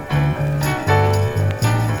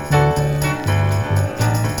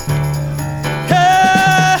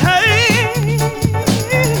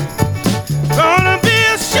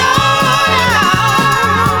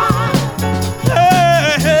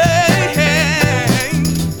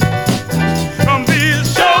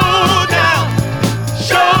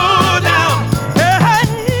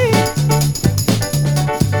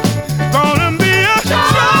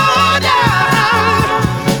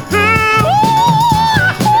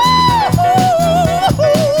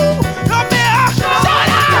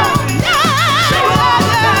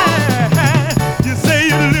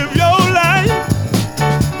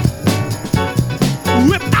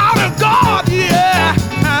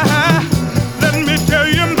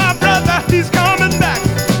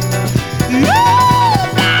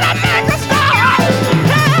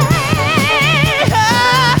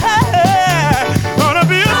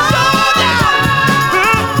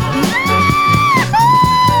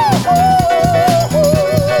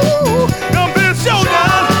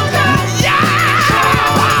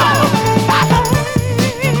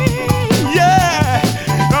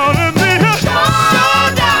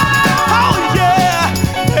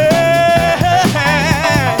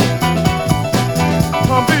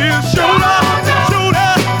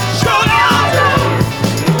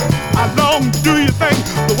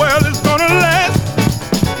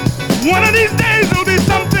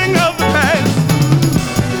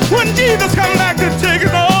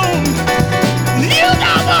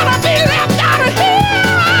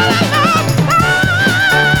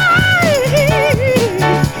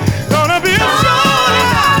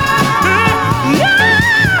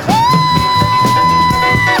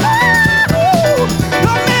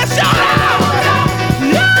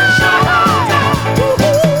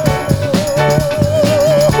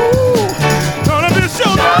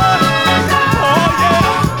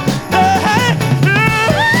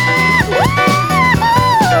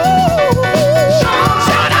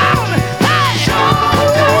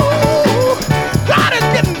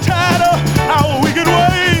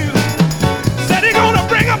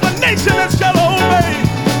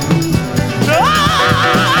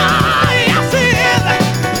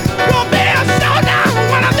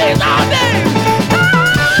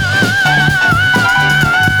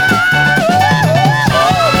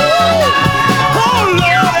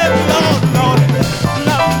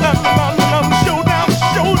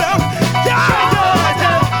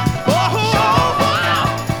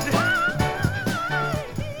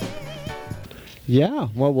 Yeah,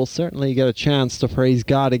 well, we'll certainly get a chance to praise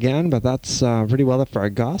God again, but that's pretty well it for our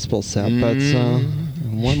gospel set. But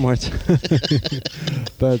one more time.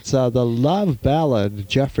 But the Love Ballad,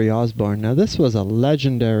 Jeffrey Osborne. Now, this was a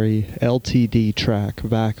legendary LTD track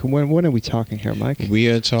back. When are we talking here, Mike? We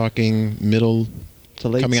are talking middle to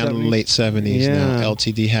late coming 70s? out of the late 70s now.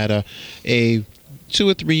 LTD had a 2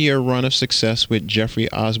 or 3 year run of success with Jeffrey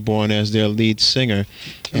Osborne as their lead singer.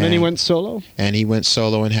 And then he went solo? And he went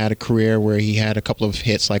solo and had a career where he had a couple of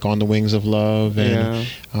hits like On the Wings of Love. And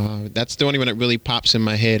that's the only one that really pops in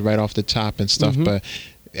my head right off the top and stuff. But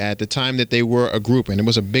at the time that they were a group, and it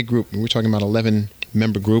was a big group, we were talking about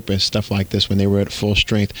 11-member group and stuff like this when they were at full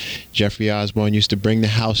strength, Jeffrey Osborne used to bring the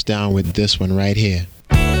house down with this one right here.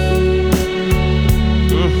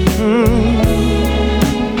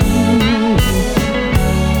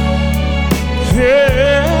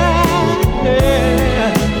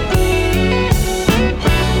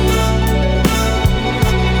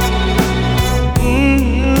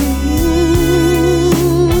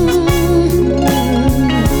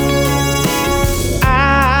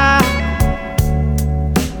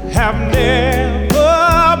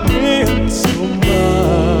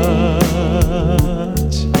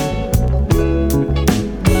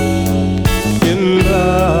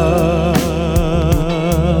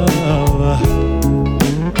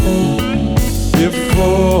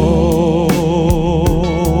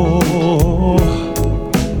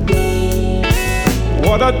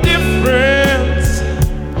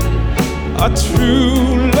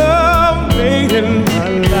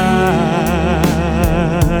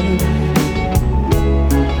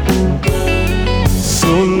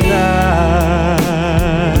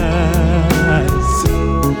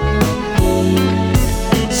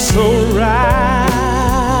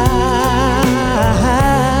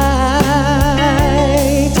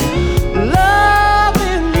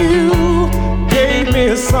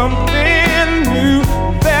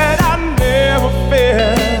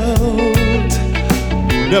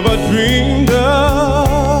 Never dreamed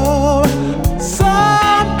of.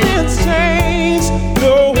 Something's changed,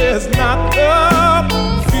 though it's not the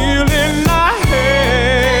feeling I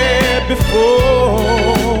had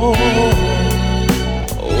before.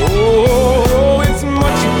 Oh, it's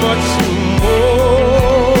much, much more.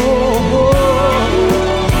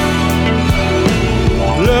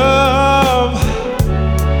 Love,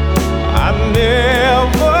 I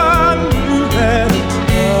never knew that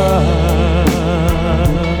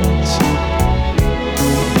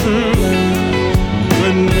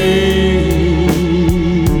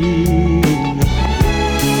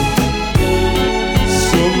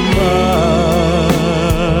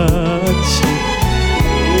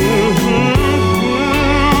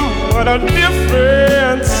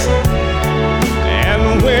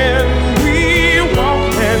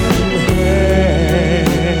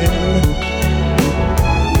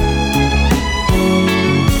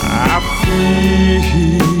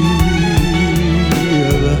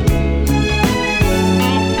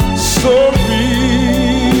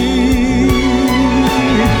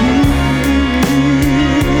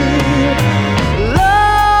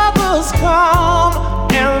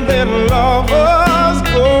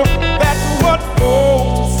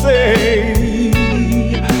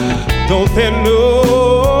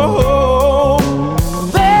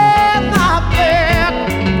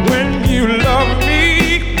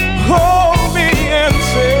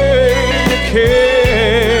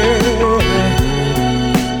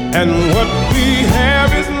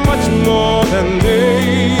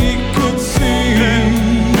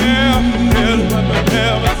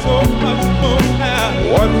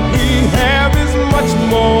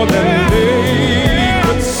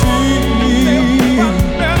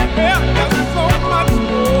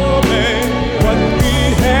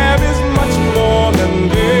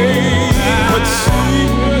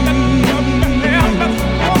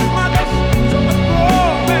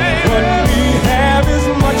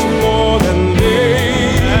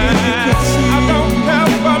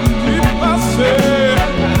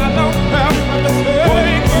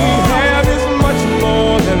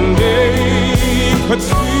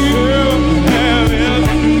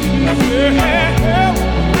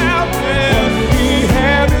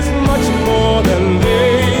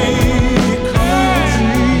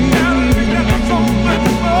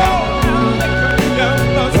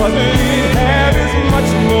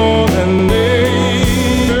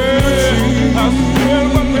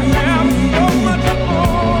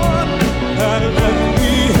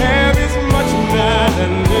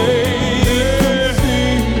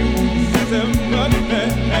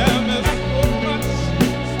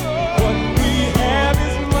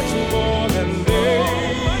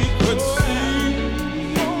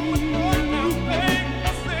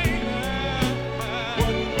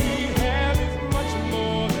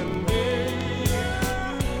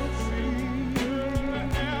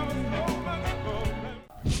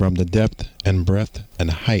from the depth and breadth and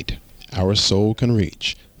height our soul can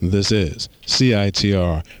reach. This is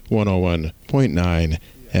CITR 101.9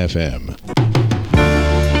 FM.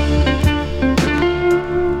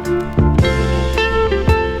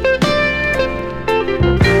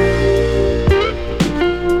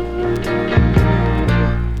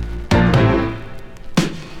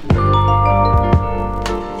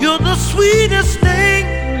 You're the sweetest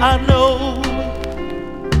thing I know.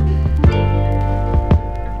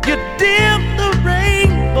 You dim the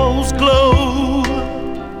rainbow's glow.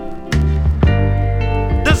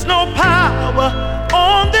 There's no power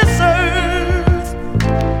on this earth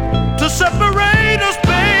to separate us,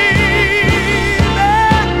 baby.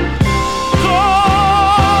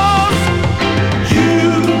 'Cause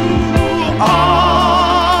you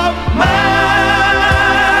are my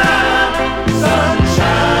sunshine.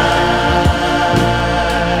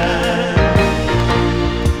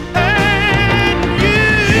 And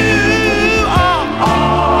you are mine.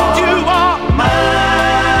 You're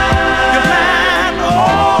mine,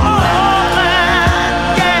 oh mine,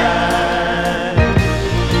 yeah.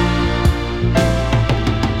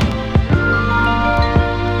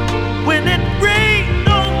 When it rained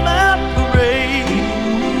on my parade,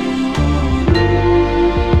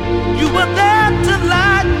 you were there to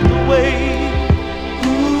light the way.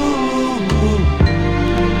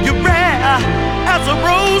 You're rare as a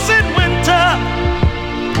rose in winter.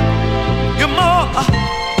 You're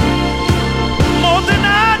more than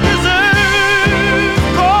I deserve.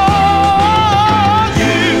 'Cause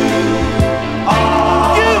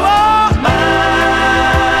you are my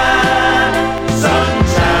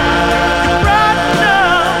sunshine. You brighten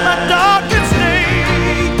up my darkest day.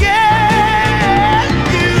 Yeah,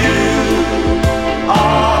 you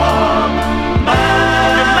are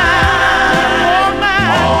mine. You're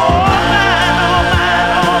mine,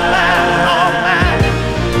 oh mine.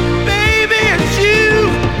 Baby, it's you.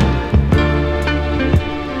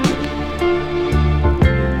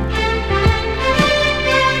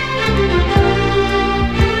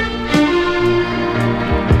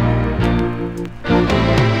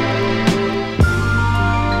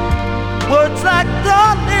 Words like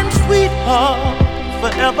darling, sweetheart,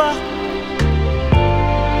 forever.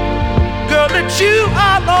 Girl, it's you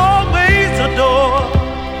I'll always adore.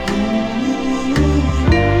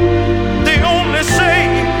 They only say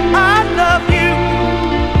I love you,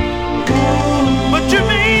 but you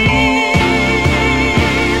mean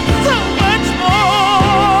so much more.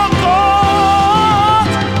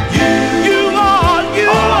 'Cause you are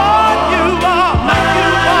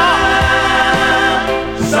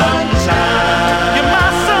sunshine. You're my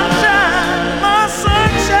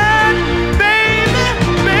sunshine,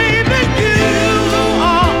 baby, you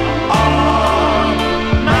are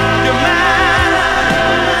mine. You're mine,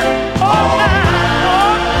 oh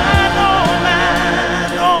mine,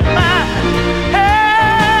 oh mine.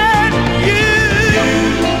 And you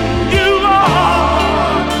are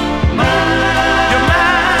mine. You're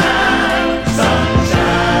mine,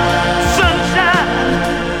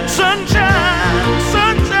 sunshine,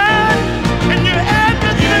 and you're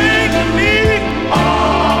everything to me.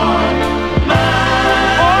 All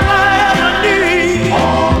I ever need.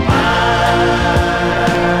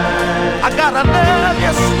 I gotta love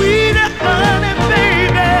you, sweet honey,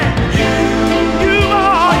 baby. You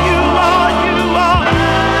are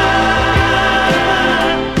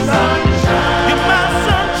sunshine. You're my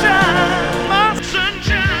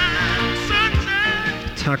sunshine.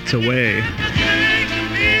 Tucked away.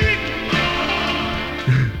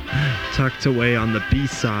 Tucked away on the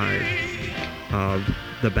B-side of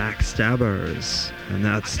The Backstabbers. And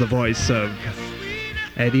that's the voice of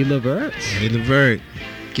Eddie Levert. Eddie Levert,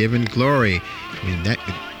 giving glory. I mean, that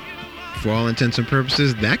could, for all intents and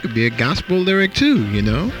purposes, that could be a gospel lyric too, you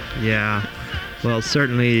know? Yeah. Well,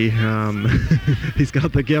 certainly he's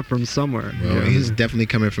got the gift from somewhere. Well, he's definitely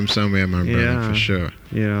coming from somewhere, my brother, for sure.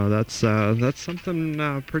 You know, that's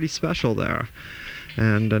something pretty special there.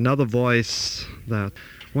 And another voice that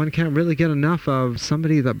one can't really get enough of,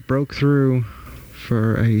 somebody that broke through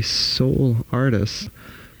for a soul artist,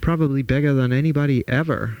 probably bigger than anybody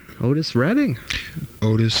ever, Otis Redding.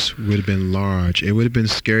 Otis would have been large. It would have been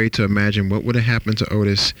scary to imagine what would have happened to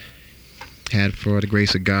Otis had, for the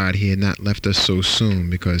grace of God, he had not left us so soon,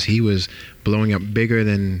 because he was blowing up bigger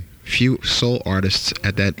than few soul artists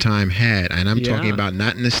at that time had. And I'm talking about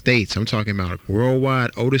not in the States. I'm talking about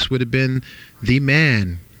worldwide. Otis would have been the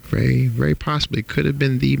man very, very possibly could have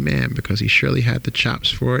been the man, because he surely had the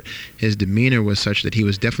chops for it. His demeanor was such that he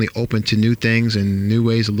was definitely open to new things and new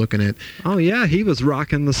ways of looking at. Oh yeah, he was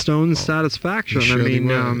rocking the Stones' Satisfaction. He surely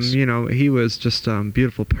was. He was just a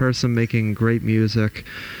beautiful person making great music.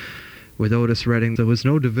 With Otis Redding, there was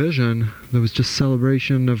no division. There was just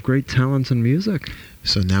celebration of great talents in music.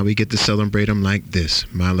 So now we get to celebrate him like this.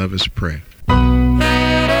 My Love is Prayer.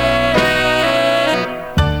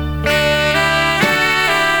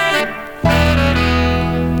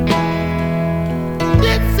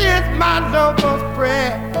 This is my lover's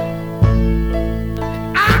prayer.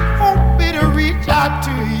 I hope it'll reach out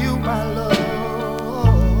to you, my love.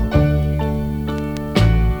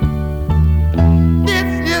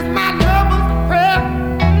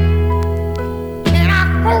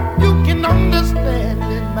 Hope you can understand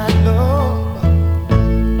it, my love.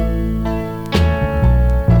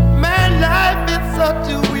 My life is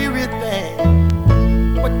such a weary thing,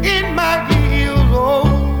 but in my ears, oh,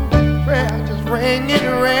 prayer just rang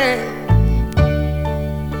and rang.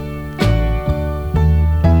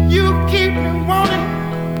 You keep me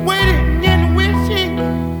wanting, waiting and wishing,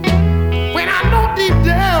 when I know deep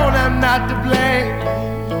down I'm not to blame.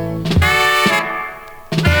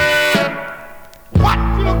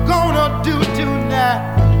 Gonna do tonight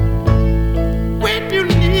when you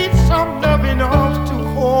need some loving arms to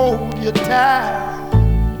hold you tight?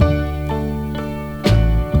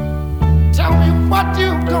 Tell me what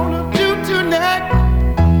you gonna do tonight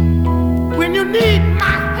when you need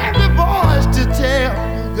my heavy voice to tell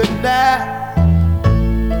you goodnight.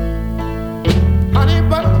 Honey,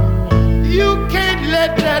 but you can't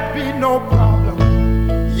let that be no problem.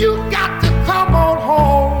 You got to come on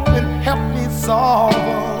home and help me solve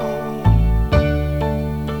them.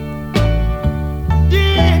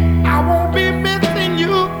 I won't be missing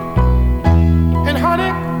you, and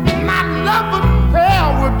honey, my love and prayer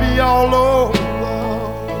would be all over.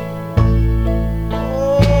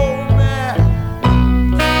 Oh man,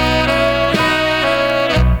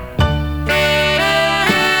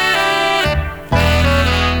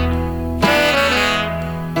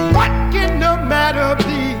 what can the matter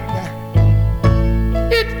be?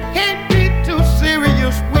 It can't be too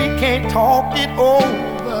serious. We can't talk it over.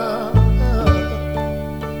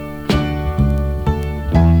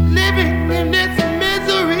 In this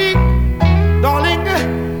misery, darling,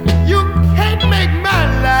 you can't make my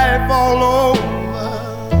life all over.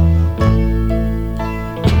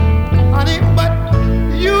 Honey, but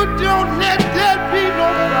you don't let that be no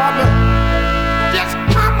problem. Just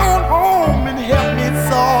come on home and help me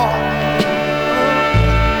solve.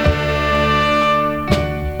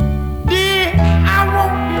 Dear, I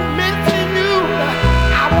won't be missing you.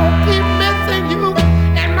 I won't keep missing you,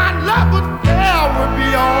 and my love would be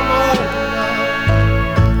all over.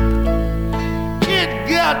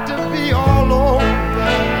 Got to be all over,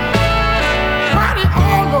 honey,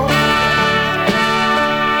 all over.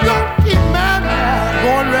 Don't keep my mind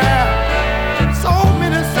going round so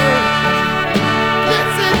many circles.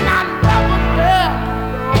 This is my love affair.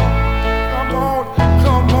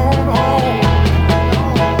 Come on home.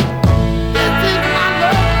 This is my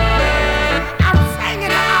love affair. I'm singing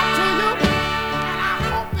it out to you, and I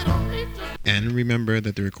hope it'll reach you. And remember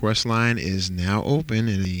that the request line is now open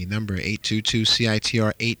in the number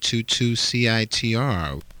 822-CITR,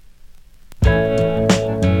 822-CITR.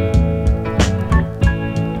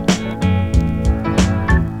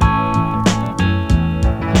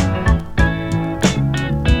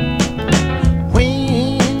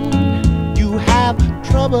 When you have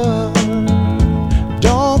trouble,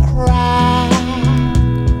 don't cry.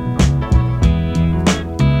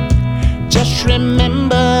 Just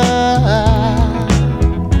remember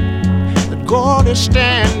God is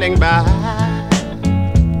standing by.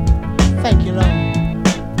 Thank you, Lord.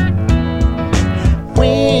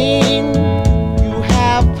 When you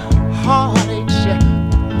have heartaches,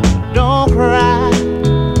 don't cry.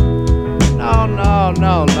 No, no,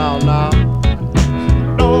 no, no, no.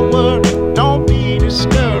 Don't worry, don't be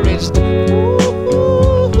discouraged.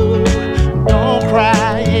 Ooh, don't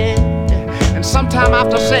cry, yeah. And sometime I have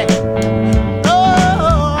to say,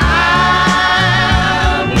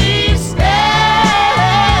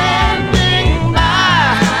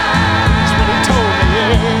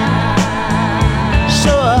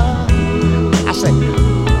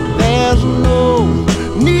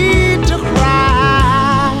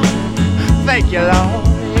 thank you, Lord.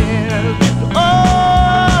 Oh,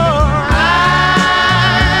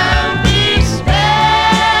 I'll be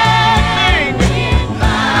standing.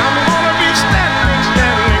 I'm gonna be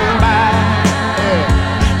standing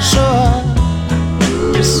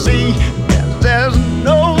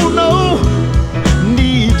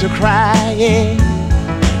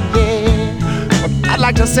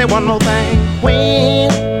say one more thing. When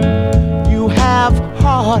you have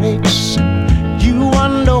heartaches, you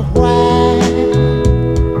wonder why.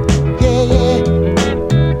 Yeah.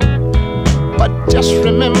 But just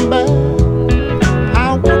remember,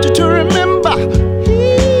 I want you to remember,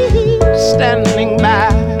 He's standing by,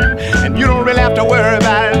 and you don't really have to worry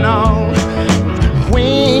about it, no.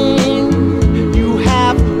 When you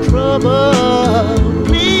have trouble,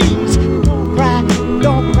 please don't cry,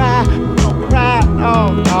 don't cry, don't cry.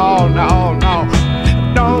 No.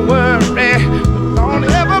 Don't worry, don't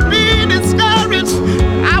ever be discouraged.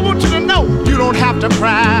 I want you to know you don't have to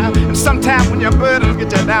cry. And sometimes when your burdens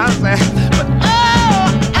get you down, say, but I'm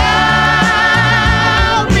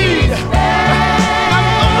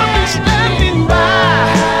gonna be standing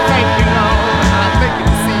by. Thank you, Lord. Thank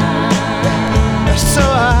you, see. So,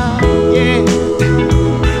 yeah.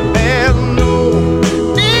 There's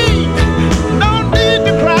no need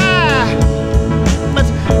to cry. But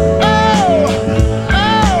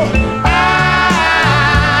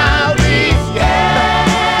I'll be,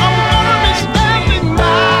 I'm gonna be standing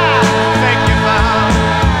by. Thank you, Lord.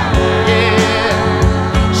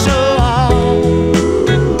 Yeah. So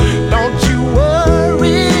don't you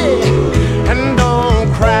worry and don't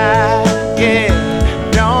cry. Yeah,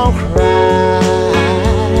 don't cry.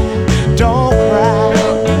 Don't cry.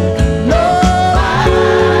 No,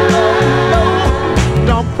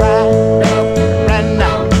 don't cry. Right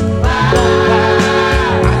now. Don't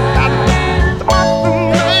cry. I got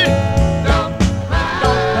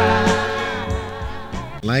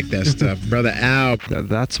Like that stuff, Brother Al.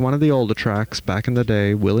 That's one of the older tracks back in the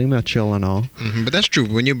day, Willie Mitchell and all. But that's true.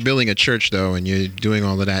 When you're building a church, though, and you're doing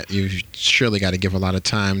all of that, you've surely got to give a lot of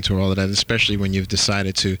time to all of that, especially when you've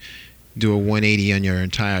decided to do a 180 on your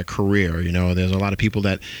entire career. You know, there's a lot of people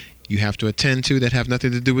that you have to attend to that have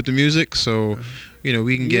nothing to do with the music. So, you know,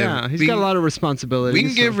 we can give... Yeah, he's got a lot of responsibilities. We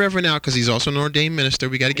can give Reverend Al, because he's also an ordained minister,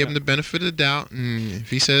 we got to give him the benefit of the doubt. And if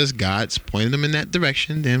he says God's pointing him in that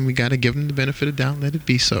direction, then we got to give him the benefit of the doubt. Let it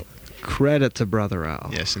be so. Credit to Brother Al.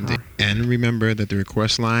 Yes, indeed. And remember that the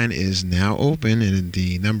request line is now open, and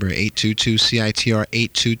the number 822-CITR,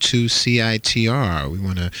 822-CITR. We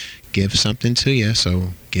want to give something to you, so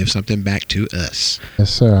give something back to us. Yes,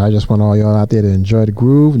 sir. I just want all y'all out there to enjoy the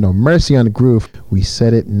groove. No mercy on the groove. We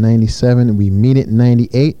said it in 97. We mean it in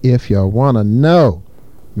 98. If y'all want to know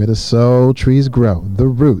where the soul trees grow, the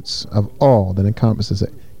roots of all that encompasses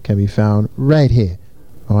it can be found right here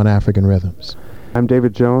on African Rhythms. I'm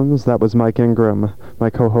David Jones. That was Mike Ingram. My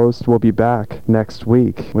co-host will be back next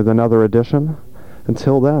week with another edition.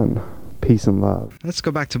 Until then, peace and love. Let's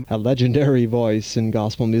go back to a legendary voice in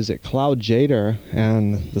gospel music, Cloud Jader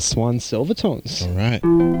and the Swan Silvertones. All right.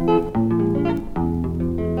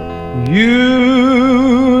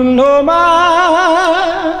 You know my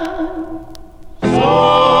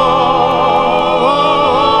soul.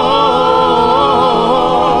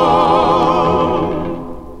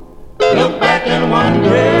 Look back and wonder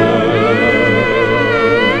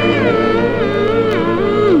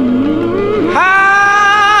how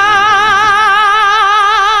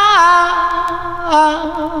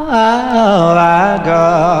I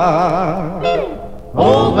got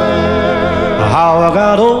over. How I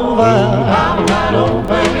got over.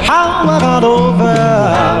 How I got over.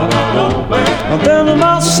 And then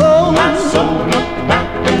my soul looked back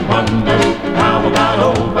and wondered how I got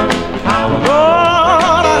over. How I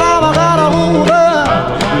got over.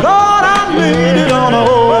 Lord, I need it on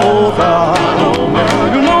over.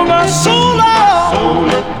 You know my soul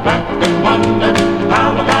looked back and wondered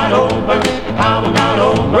how I got over. How I got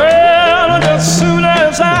over. Well, as soon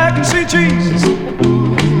as I can see Jesus,